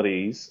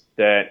personalities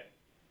that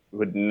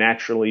would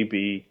naturally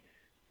be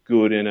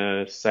good in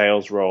a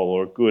sales role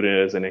or good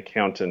as an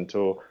accountant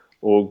or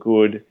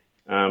good,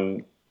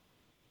 cutting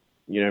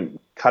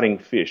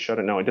fish. I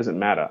don't know. It doesn't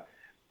matter.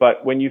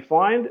 But when you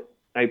find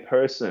a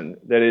person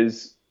that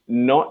is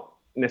not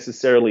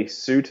necessarily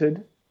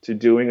suited to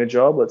doing a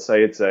job, let's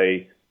say it's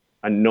a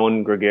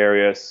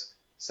non-gregarious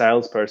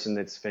salesperson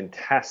that's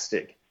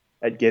fantastic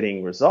at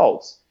getting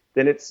results,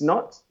 then it's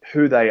not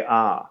who they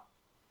are.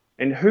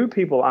 And who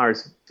people are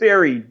is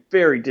very,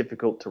 very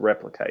difficult to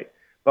replicate.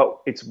 But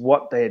it's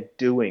what they're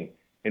doing.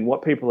 And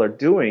what people are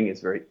doing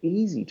is very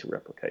easy to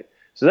replicate.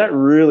 So that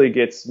really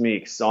gets me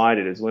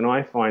excited, is when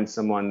I find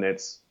someone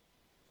that's,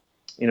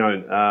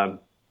 for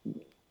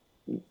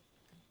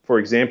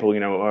example,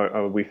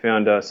 we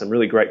found some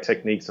really great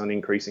techniques on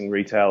increasing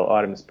retail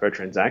items per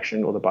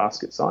transaction, or the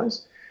basket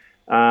size.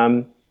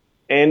 And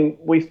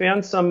we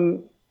found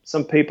some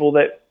people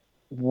that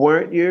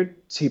weren't your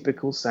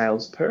typical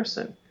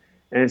salesperson.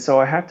 And so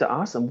I have to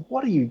ask them,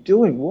 what are you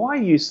doing? Why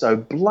are you so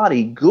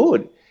bloody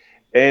good?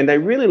 And they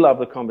really love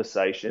the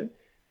conversation.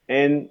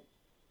 And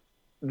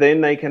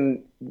then they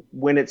can,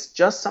 when it's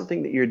just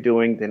something that you're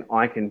doing, then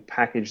I can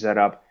package that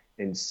up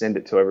and send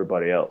it to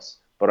everybody else.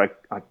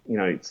 But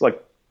it's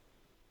like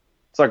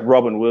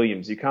Robin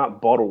Williams. You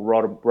can't bottle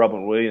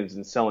Robin Williams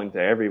and sell him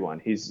to everyone.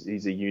 He's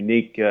a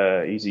unique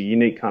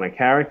kind of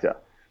character.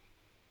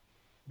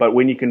 But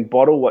when you can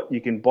bottle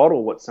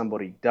what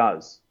somebody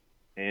does,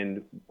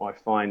 and I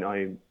find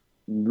I'm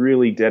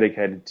really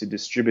dedicated to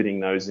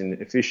distributing those in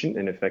efficient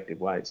and effective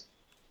ways.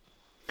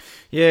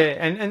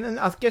 Yeah, and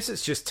I guess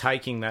it's just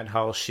taking that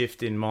whole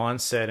shift in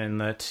mindset, and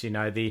that,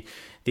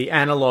 the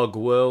analog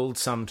world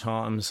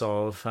sometimes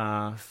of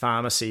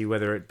pharmacy,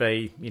 whether it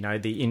be,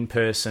 the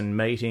in-person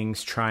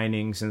meetings,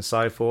 trainings and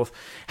so forth,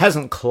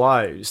 hasn't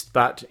closed.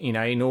 But,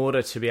 in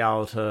order to be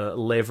able to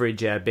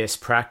leverage our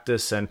best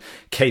practice and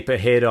keep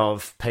ahead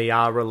of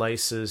PR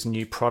releases,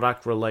 new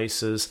product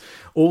releases,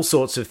 all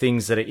sorts of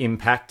things that are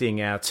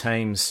impacting our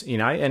teams,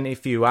 and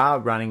if you are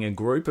running a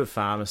group of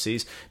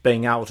pharmacies,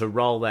 being able to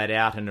roll that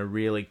out in a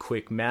really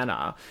quick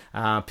manner,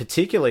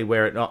 particularly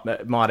where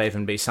it might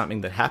even be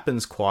something that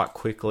happens quite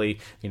quickly,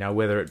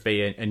 whether it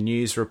be a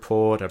news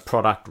report, a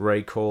product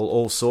recall,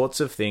 all sorts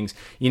of things,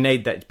 you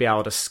need that to be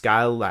able to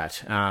scale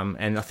that.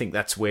 And I think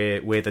that's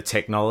where the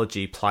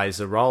technology plays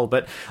a role.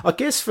 But I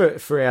guess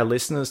for our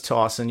listeners,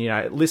 Tyson,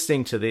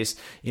 listening to this,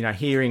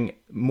 hearing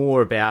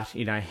more about,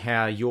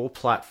 how your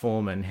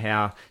platform and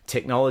how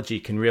technology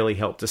can really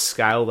help to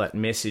scale that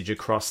message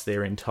across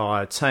their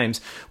entire teams,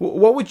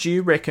 what would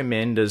you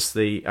recommend as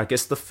the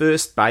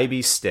first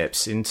baby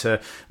steps into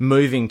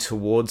moving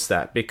towards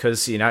that?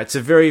 Because, it's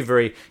a very,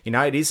 very,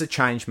 it is a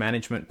change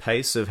management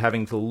piece of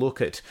having to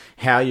look at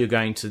how you're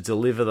going to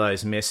deliver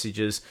those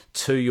messages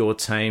to your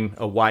team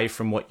away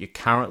from what you're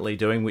currently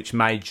doing, which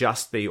may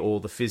just be all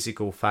the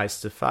physical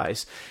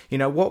face-to-face.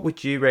 What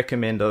would you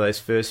recommend are those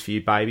first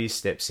few baby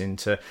steps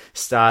into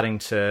starting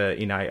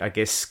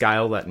to,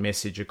 scale that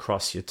message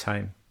across your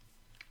team?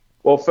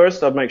 Well,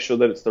 first I'd make sure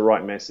that it's the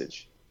right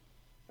message,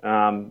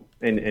 and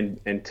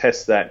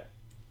test that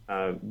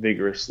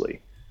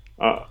vigorously,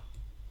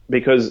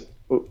 because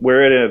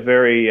we're in a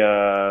very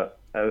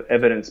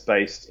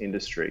evidence-based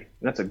industry,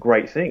 and that's a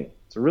great thing.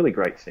 It's a really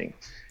great thing,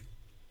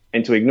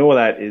 and to ignore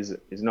that is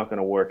not going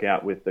to work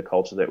out with the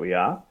culture that we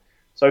are.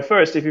 So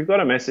first, if you've got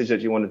a message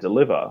that you want to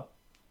deliver,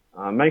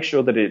 make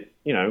sure that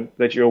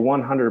that you're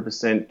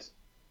 100%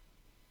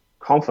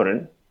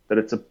 confident that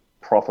it's a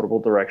profitable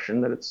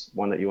direction, that it's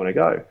one that you want to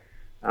go.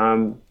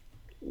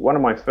 One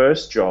of my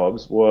first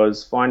jobs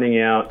was finding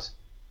out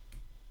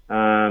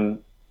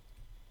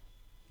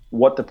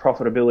what the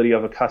profitability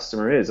of a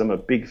customer is. I'm a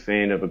big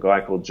fan of a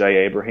guy called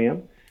Jay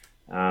Abraham.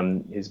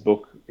 His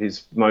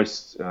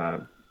most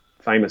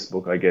famous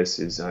book, I guess,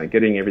 is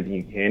Getting Everything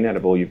You Can Out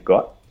of All You've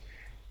Got.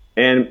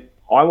 And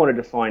I wanted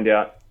to find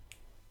out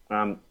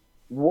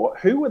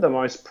who were the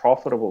most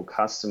profitable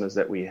customers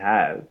that we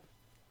have,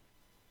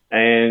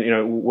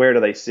 and where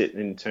do they sit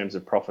in terms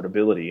of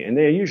profitability. And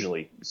they're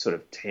usually sort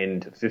of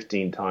 10 to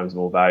 15 times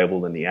more valuable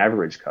than the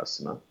average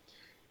customer.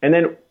 And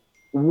then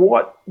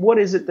what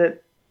is it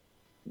that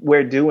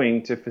we're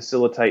doing to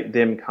facilitate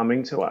them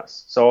coming to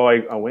us? So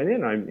I went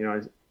in,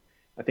 I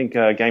think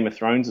Game of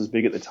Thrones was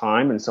big at the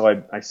time, and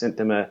so I sent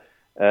them a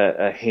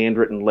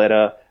handwritten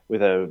letter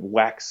with a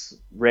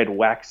red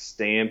wax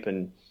stamp,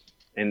 and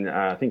And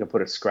I think I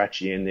put a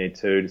scratchy in there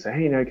too to say,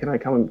 hey, can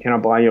I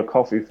buy your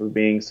coffee for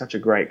being such a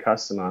great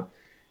customer?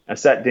 I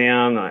sat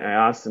down, I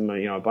asked them,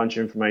 a bunch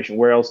of information.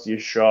 Where else do you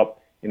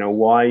shop?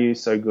 Why are you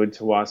so good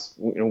to us?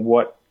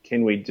 What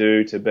can we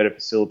do to better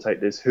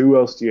facilitate this? Who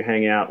else do you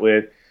hang out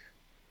with?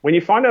 When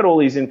you find out all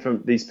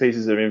these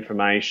pieces of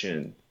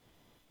information,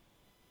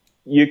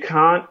 you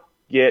can't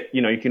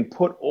you can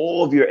put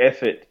all of your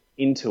effort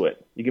into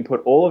it. You can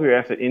put all of your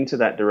effort into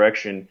that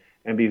direction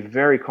and be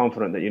very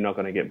confident that you're not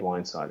going to get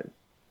blindsided.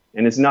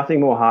 And it's nothing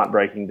more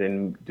heartbreaking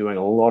than doing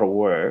a lot of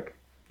work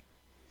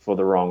for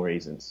the wrong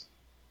reasons.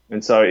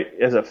 And so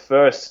as a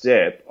first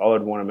step, I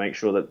would want to make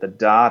sure that the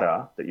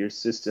data that your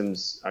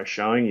systems are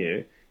showing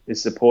you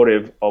is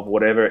supportive of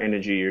whatever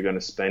energy you're going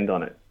to spend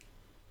on it.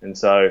 And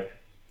so,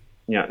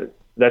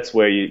 that's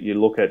where you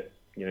look at,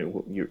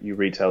 your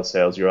retail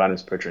sales, your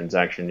items per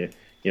transaction,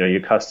 your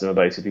customer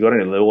base. If you've got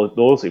any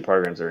loyalty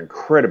programs, are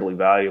incredibly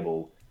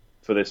valuable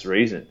for this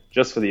reason,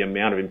 just for the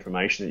amount of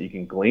information that you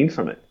can glean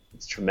from it.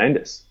 It's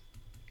tremendous.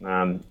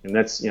 And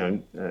that's,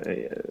 Andrew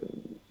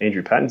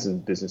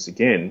Pattinson's business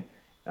again.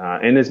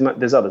 And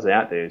there's others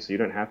out there, so you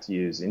don't have to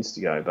use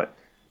Instago, but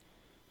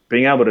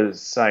being able to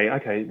say,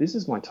 okay, this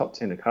is my top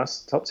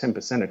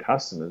 10% of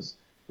customers.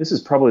 This is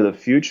probably the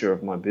future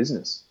of my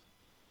business.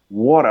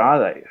 What are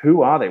they?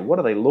 Who are they? What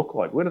do they look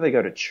like? Where do they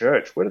go to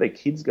church? Where do their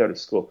kids go to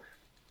school?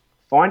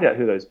 Find out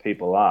who those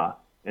people are,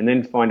 and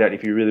then find out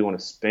if you really want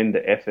to spend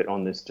the effort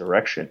on this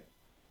direction.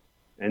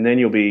 And then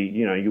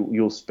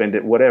you'll spend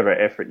it whatever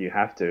effort you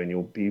have to, and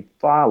you'll be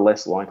far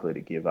less likely to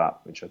give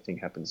up, which I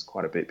think happens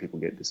quite a bit. People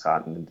get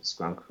disheartened and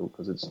disgruntled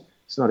because it's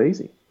not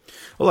easy.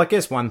 Well, I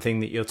guess one thing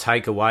that you'll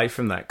take away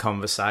from that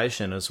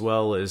conversation as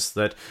well is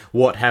that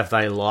what have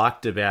they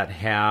liked about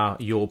how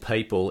your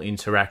people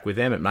interact with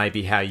them? It may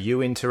be how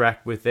you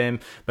interact with them,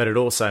 but it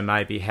also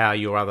may be how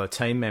your other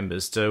team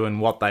members do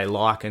and what they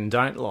like and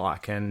don't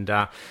like. And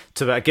to,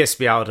 I guess,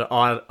 be able to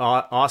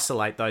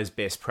isolate those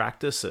best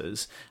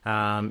practices,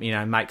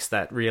 makes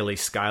that really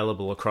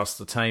scalable across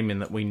the team, in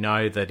that we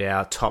know that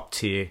our top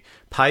tier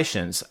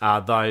patients are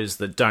those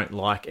that don't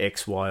like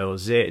X, Y, or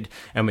Z,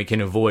 and we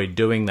can avoid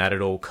doing that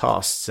at all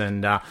costs.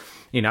 And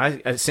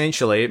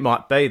essentially it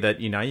might be that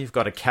you've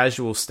got a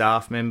casual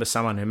staff member,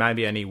 someone who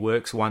maybe only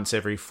works once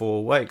every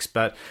 4 weeks,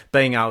 but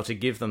being able to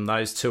give them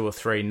those 2 or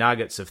 3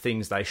 nuggets of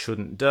things they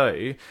shouldn't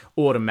do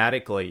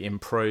automatically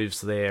improves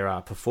their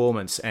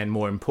performance, and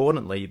more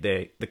importantly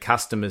the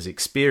customer's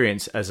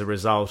experience as a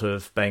result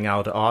of being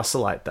able to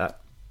isolate that.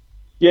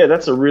 Yeah,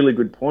 that's a really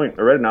good point.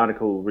 I read an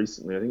article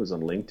recently, I think it was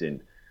on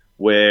LinkedIn,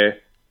 where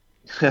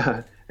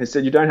it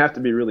said you don't have to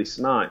be really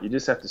smart. You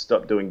just have to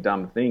stop doing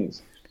dumb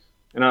things.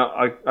 And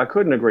I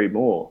couldn't agree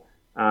more.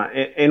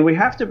 And we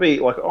have to be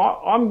like,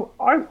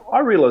 I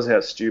realize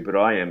how stupid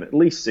I am at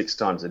least 6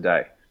 times a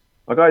day.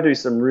 Like, I do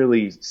some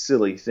really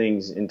silly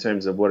things in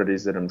terms of what it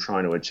is that I'm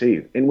trying to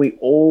achieve. And we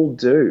all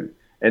do.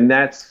 And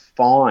that's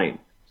fine.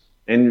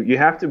 And you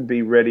have to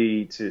be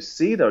ready to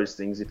see those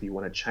things if you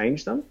want to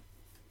change them.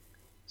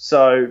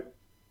 So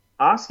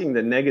asking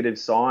the negative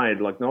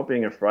side, like not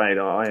being afraid.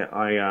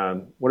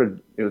 I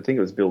think it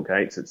was Bill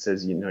Gates that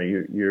says,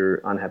 your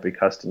unhappy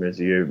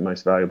customers are your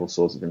most valuable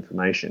source of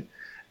information.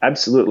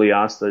 Absolutely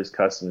ask those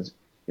customers,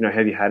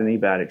 have you had any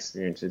bad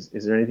experiences?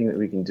 Is there anything that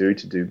we can do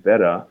to do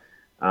better?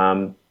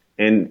 And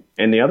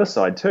the other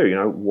side too,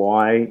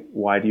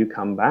 why do you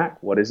come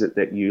back? What is it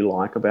that you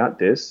like about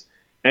this?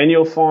 And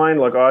you'll find,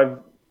 like,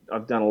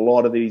 I've done a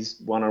lot of these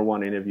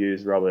one-on-one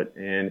interviews, Robert,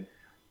 and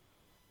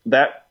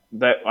that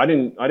I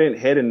didn't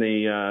head in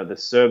the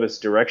service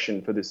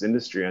direction for this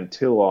industry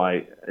until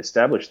I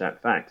established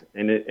that fact,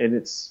 and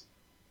it's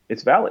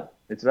valid.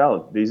 It's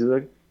valid. These are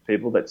the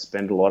people that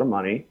spend a lot of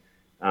money,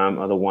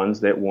 are the ones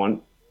that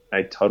want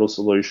a total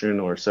solution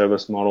or a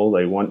service model.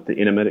 They want the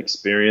intimate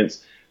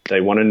experience.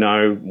 They want to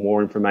know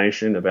more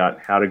information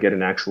about how to get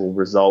an actual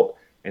result,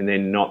 and they're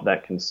not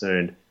that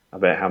concerned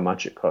about how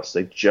much it costs.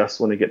 They just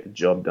want to get the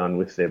job done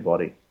with their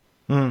body.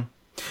 Mm.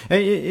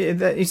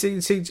 It's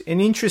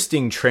an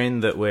interesting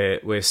trend that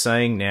we're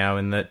seeing now,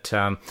 in that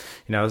I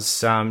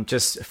was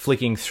just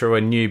flicking through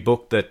a new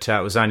book that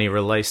was only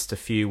released a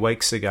few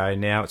weeks ago.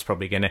 Now it's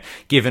probably going to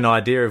give an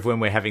idea of when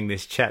we're having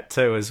this chat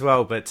too as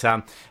well. But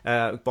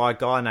by a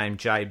guy named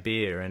Jay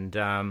Beer, and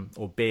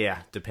or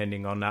Bear,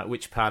 depending on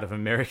which part of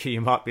America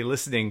you might be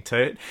listening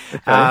to it.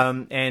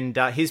 Okay. And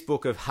his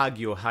book of Hug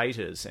Your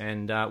Haters,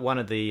 and one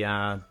of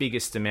the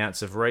biggest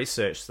amounts of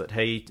research that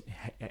he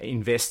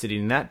invested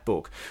in that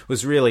book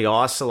was really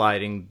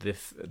isolating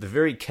the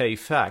very key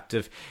fact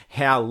of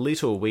how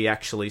little we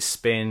actually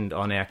spend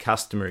on our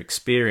customer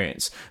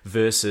experience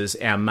versus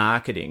our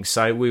marketing.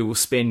 So we will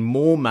spend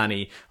more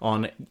money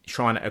on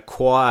trying to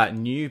acquire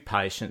new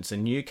patients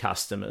and new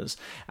customers,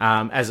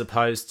 as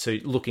opposed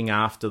to looking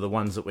after the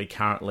ones that we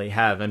currently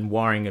have and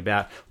worrying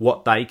about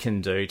what they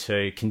can do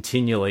to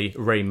continually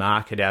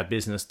remarket our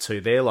business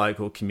to their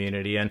local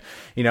community. And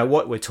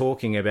what we're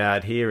talking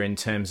about here in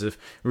terms of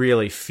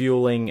really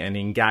fueling and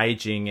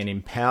engaging and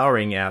empowering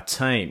empowering our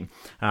team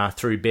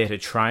through better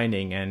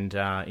training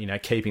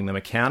and keeping them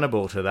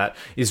accountable to that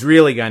is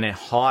really going to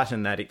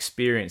heighten that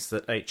experience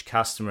that each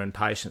customer and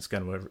patient's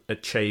going to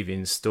achieve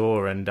in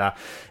store, and a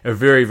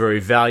very, very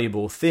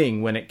valuable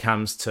thing when it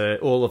comes to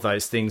all of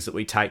those things that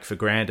we take for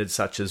granted,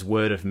 such as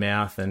word of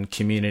mouth and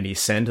community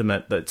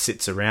sentiment that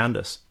sits around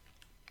us.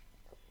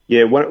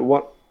 Yeah, one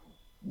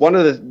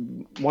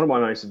of my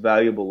most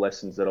valuable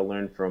lessons that I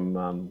learned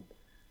from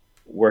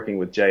working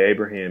with Jay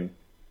Abraham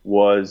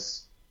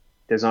was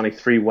there's only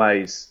 3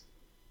 ways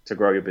to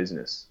grow your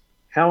business.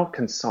 How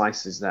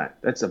concise is that?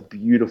 That's a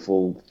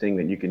beautiful thing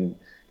that you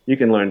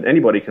can learn.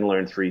 Anybody can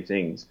learn 3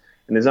 things,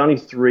 and there's only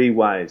 3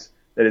 ways.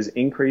 That is,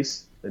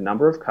 increase the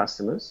number of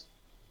customers,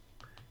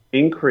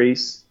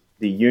 increase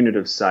the unit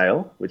of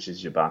sale, which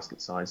is your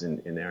basket size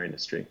in our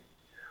industry,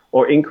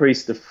 or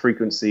increase the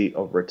frequency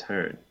of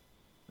return.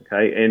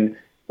 Okay, and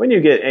when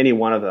you get any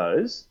one of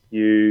those,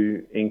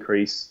 you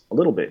increase a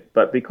little bit,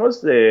 but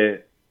because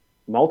they're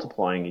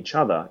multiplying each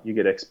other, you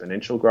get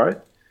exponential growth.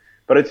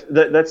 But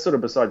that's sort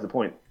of besides the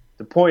point.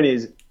 The point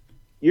is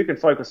you can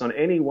focus on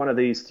any one of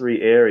these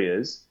 3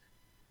 areas,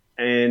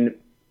 and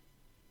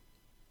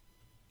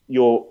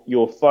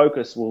your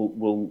focus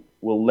will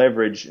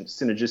leverage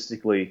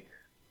synergistically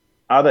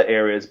other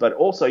areas, but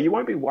also you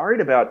won't be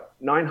worried about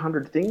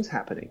 900 things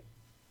happening,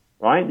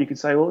 right? You could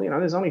say, well,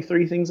 there's only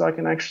 3 things I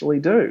can actually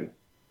do.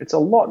 It's a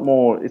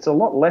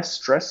lot less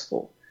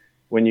stressful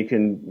when you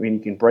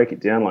can break it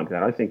down like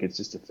that. I think it's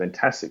just a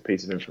fantastic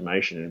piece of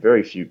information, and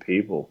very few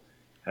people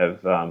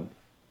have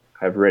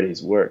read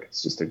his work.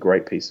 It's just a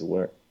great piece of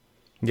work.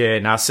 Yeah,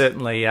 no,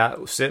 certainly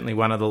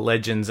one of the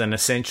legends and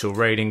essential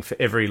reading for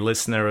every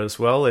listener as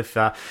well. If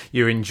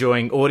you're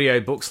enjoying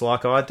audiobooks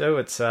like I do,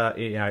 it's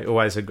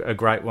always a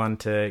great one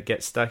to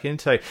get stuck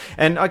into.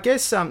 And I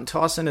guess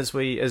Tyson, as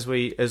we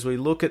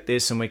look at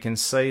this and we can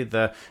see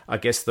the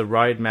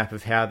roadmap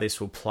of how this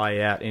will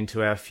play out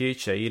into our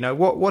future,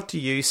 what do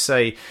you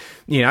see?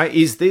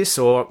 Is this,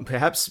 or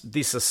perhaps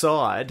this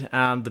aside,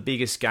 the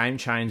biggest game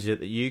changer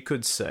that you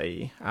could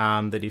see,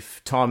 that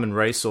if time and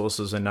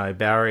resources are no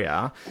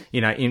barrier,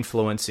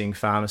 influencing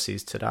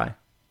pharmacies today?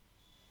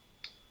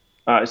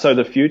 So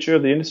the future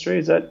of the industry,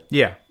 is that?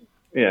 Yeah.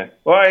 Yeah.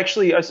 Well,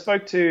 actually, I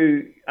spoke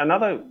to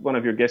another one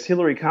of your guests,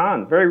 Hilary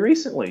Khan, very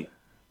recently,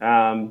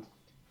 and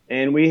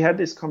we had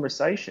this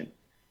conversation.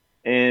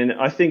 And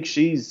I think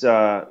she's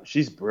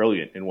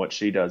brilliant in what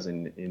she does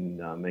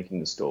in making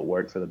the store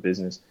work for the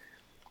business.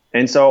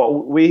 And so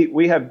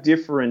we have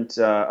different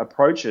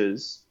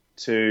approaches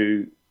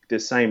to the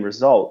same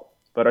result,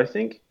 but I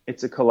think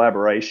it's a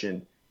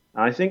collaboration.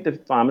 I think the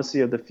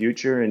pharmacy of the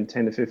future in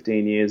 10 to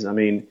 15 years,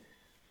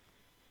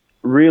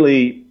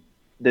 really,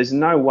 there's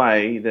no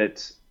way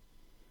that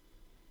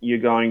you're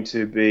going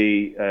to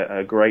be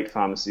a great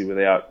pharmacy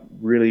without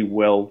really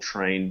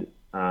well-trained,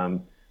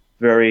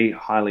 very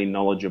highly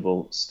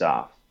knowledgeable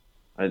staff.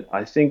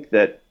 I think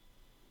that,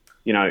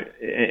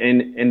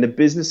 and the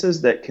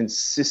businesses that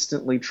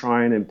consistently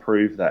try and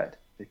improve that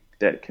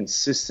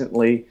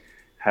consistently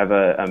have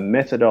a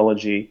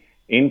methodology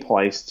in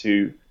place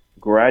to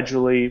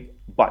gradually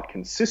but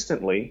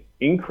consistently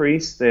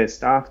increase their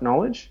staff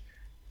knowledge,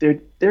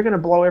 they're going to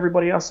blow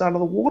everybody else out of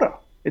the water.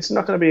 It's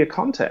not going to be a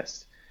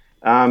contest.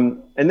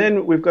 And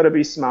then we've got to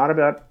be smart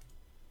about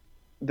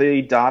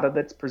the data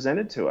that's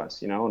presented to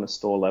us, on a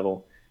store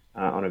level,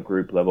 on a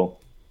group level.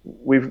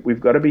 We've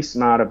got to be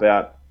smart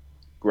about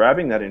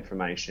grabbing that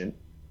information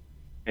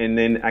and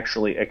then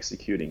actually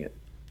executing it.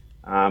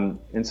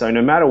 And so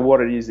no matter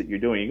what it is that you're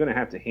doing, you're going to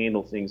have to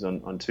handle things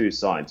on 2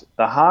 sides.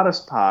 The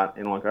hardest part,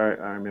 and I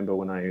remember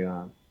when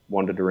I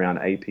wandered around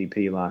APP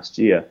last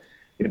year,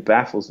 it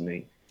baffles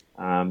me.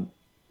 And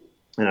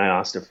I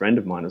asked a friend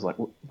of mine, I was like,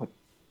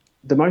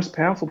 the most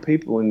powerful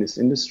people in this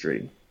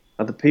industry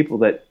are the people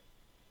that,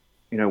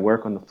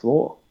 work on the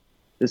floor.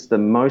 It's the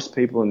most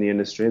people in the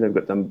industry. They've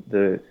got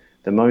the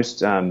most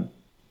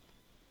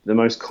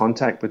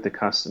contact with the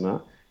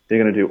customer. They're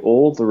going to do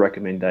all the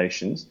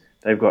recommendations.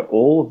 They've got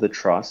all of the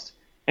trust,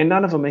 and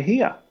none of them are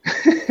here.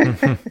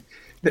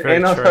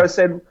 And I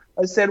said,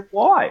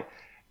 why?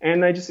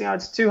 And they just,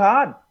 it's too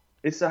hard.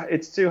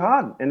 It's too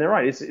hard. And they're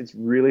right. It's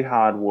really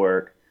hard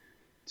work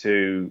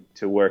to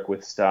work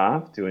with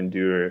staff, to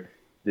endure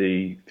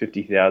the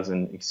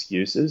 50,000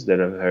 excuses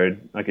that I've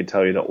heard. I could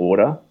tell you the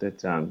order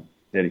that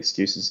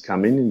excuses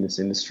come in this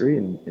industry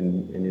and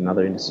in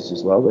other industries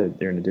as well.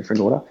 They're in a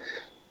different order.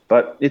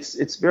 But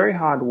it's very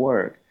hard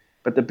work.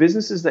 But the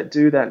businesses that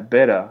do that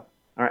better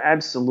are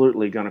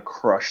absolutely going to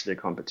crush their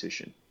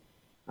competition.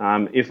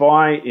 If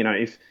I've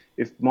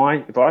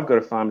got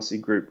a pharmacy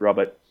group,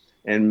 Robert,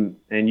 and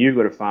you've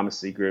got a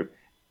pharmacy group,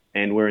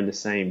 and we're in the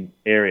same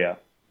area,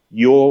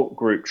 your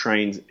group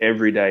trains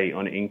every day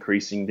on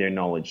increasing their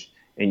knowledge,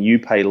 and you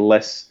pay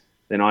less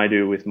than I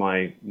do with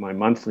my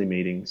monthly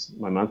meetings,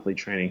 my monthly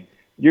training,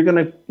 you're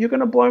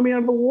gonna blow me out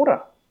of the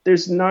water.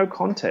 There's no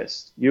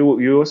contest.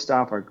 Your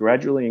staff are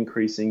gradually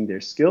increasing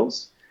their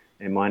skills,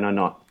 and mine are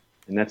not.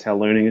 And that's how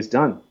learning is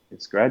done.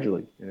 It's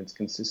gradually and it's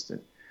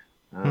consistent.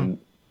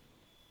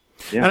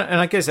 Yeah. And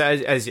I guess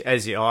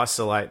as you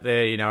isolate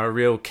there, a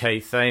real key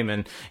theme,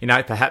 and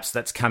perhaps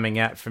that's coming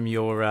out from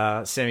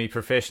your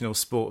semi-professional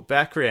sport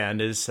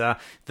background, is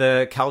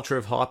the culture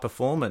of high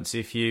performance.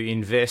 If you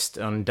invest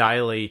on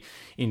daily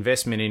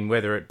investment in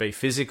whether it be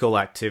physical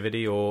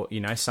activity or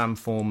some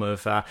form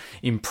of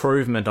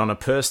improvement on a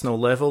personal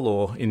level,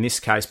 or in this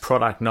case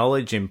product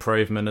knowledge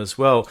improvement as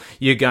well,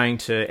 you're going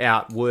to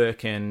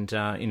outwork and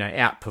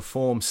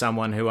outperform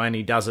someone who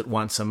only does it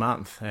once a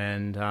month.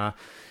 And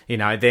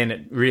then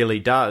it really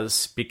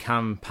does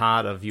become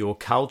part of your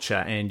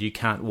culture, and you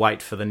can't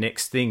wait for the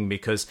next thing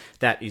because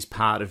that is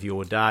part of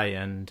your day.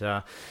 And,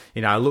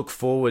 I look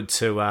forward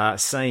to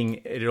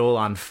seeing it all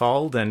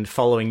unfold and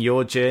following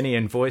your journey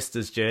and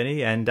Voister's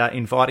journey, and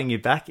inviting you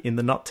back in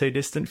the not too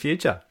distant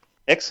future.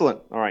 Excellent.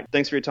 All right.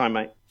 Thanks for your time,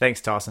 mate.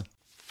 Thanks, Tyson.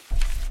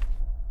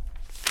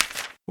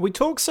 We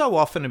talk so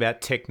often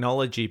about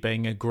technology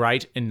being a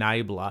great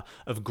enabler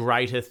of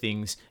greater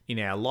things in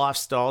our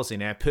lifestyles,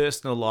 in our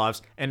personal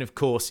lives, and of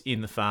course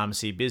in the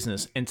pharmacy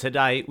business. And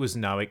today was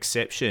no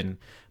exception.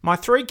 My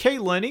 3 key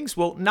learnings,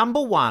 well,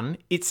 number 1,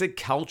 it's a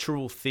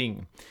cultural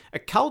thing. A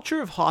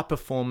culture of high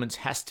performance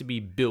has to be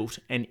built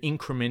and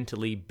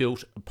incrementally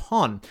built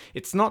upon.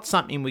 It's not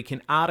something we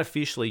can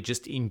artificially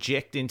just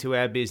inject into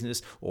our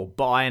business or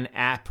buy an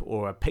app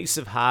or a piece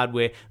of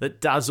hardware that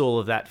does all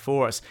of that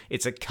for us.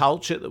 It's a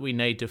culture that we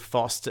need to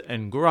foster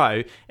and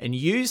grow, and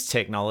use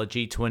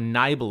technology to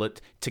enable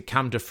it to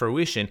come to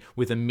fruition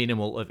with a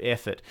minimal of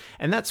effort.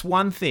 And that's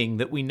one thing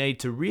that we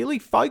need to really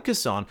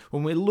focus on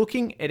when we're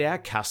looking at our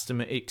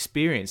customer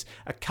experience.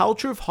 A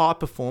culture of high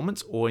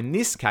performance, or in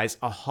this case,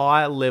 a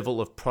higher level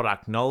of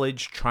product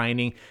knowledge,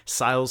 training,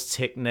 sales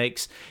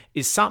techniques,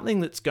 is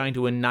something that's going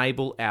to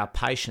enable our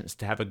patients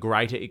to have a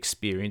greater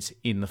experience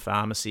in the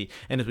pharmacy.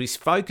 And as we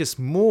focus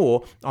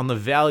more on the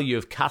value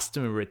of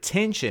customer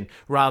retention,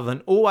 rather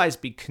than always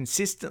be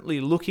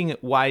consistently looking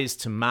at ways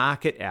to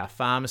market our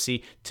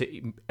pharmacy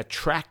to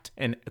attract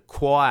and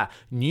acquire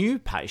new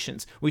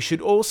patients, we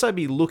should also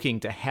be looking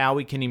to how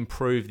we can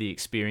improve the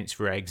experience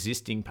for our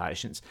existing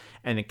patients.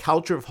 And a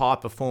culture of high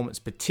performance,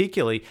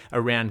 particularly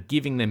around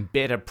giving them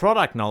better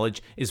product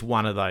knowledge, is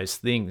one of those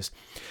things.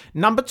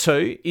 Number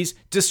 2 is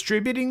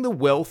distributing the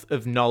wealth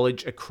of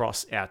knowledge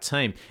across our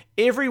team.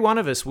 Every one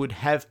of us would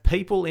have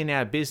people in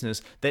our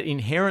business that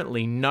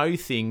inherently know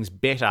things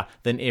better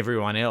than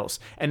everyone else.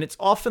 And it's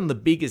often the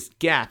biggest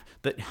gap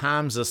that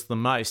harms us the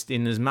most,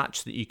 in as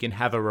much that you can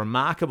have a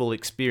remarkable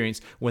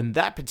experience when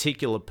that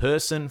particular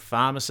person,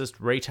 pharmacist,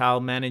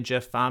 retail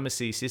manager,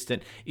 pharmacy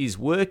assistant, is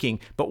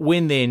working, but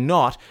when they're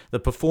not, the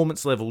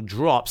performance level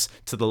drops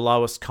to the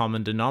lowest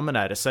common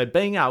denominator. So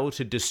being able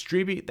to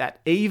distribute that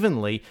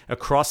evenly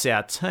across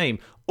our team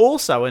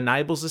also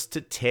enables us to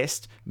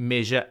test,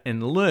 measure,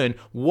 and learn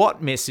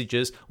what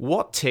messages,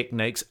 what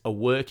techniques are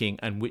working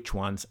and which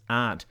ones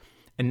aren't.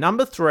 And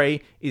number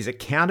 3 is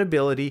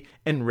accountability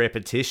and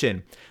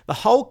repetition. The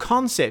whole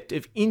concept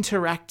of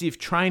interactive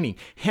training.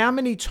 How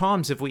many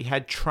times have we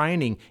had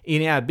training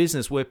in our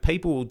business where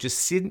people will just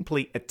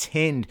simply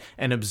attend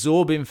and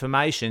absorb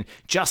information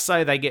just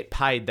so they get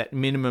paid that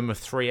minimum of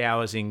 3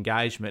 hours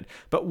engagement?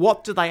 But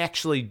what do they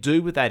actually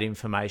do with that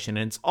information?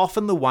 And it's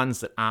often the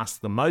ones that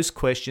ask the most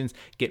questions,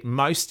 get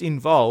most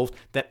involved,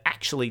 that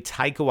actually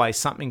take away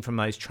something from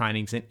those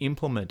trainings and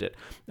implement it.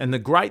 And the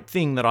great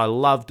thing that I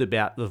loved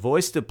about the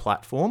Voister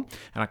platform,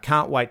 and I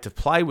can't wait to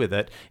play with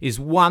it, is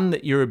one,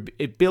 that your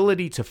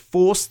ability to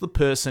force the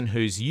person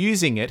who's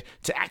using it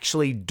to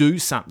actually do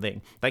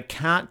something. They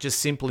can't just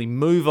simply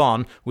move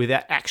on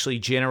without actually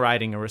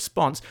generating a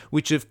response,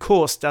 which of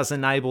course does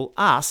enable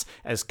us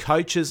as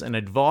coaches and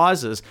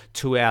advisors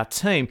to our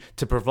team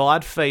to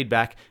provide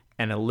feedback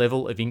and a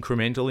level of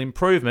incremental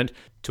improvement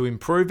to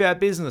improve our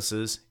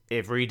businesses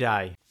every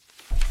day.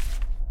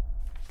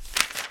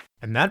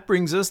 And that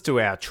brings us to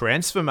our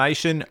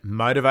transformation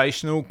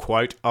motivational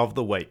quote of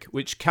the week,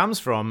 which comes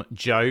from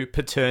Joe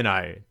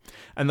Paterno.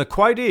 And the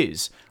quote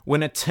is,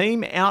 "When a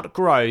team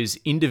outgrows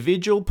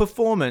individual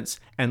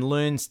performance and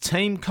learns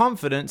team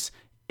confidence,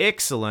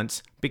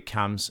 excellence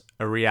becomes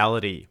a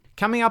reality."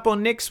 Coming up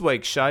on next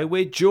week's show,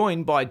 we're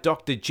joined by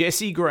Dr.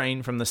 Jesse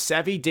Green from the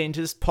Savvy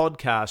Dentist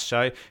podcast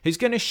show, who's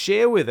going to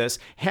share with us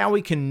how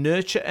we can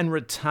nurture and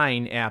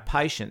retain our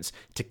patients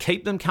to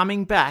keep them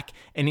coming back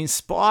and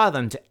inspire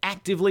them to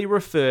actively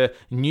refer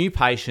new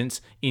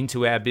patients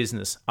into our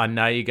business. I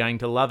know you're going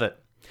to love it.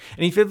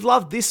 And if you've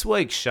loved this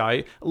week's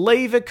show,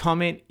 leave a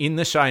comment in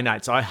the show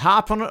notes. I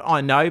harp on it,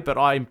 I know, but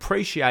I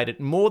appreciate it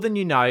more than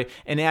you know.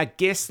 And our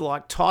guests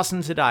like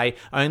Tyson today,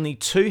 only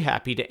too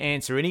happy to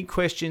answer any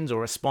questions or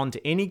respond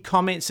to any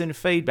comments and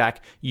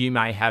feedback you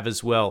may have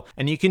as well.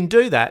 And you can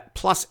do that,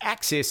 plus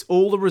access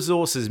all the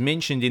resources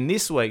mentioned in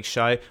this week's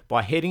show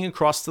by heading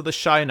across to the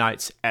show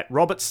notes at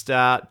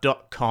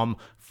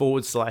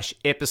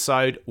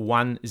robertstar.com/episode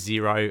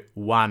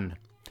 101.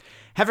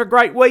 Have a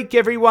great week,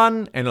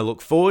 everyone, and I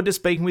look forward to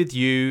speaking with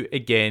you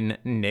again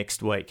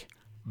next week.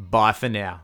 Bye for now.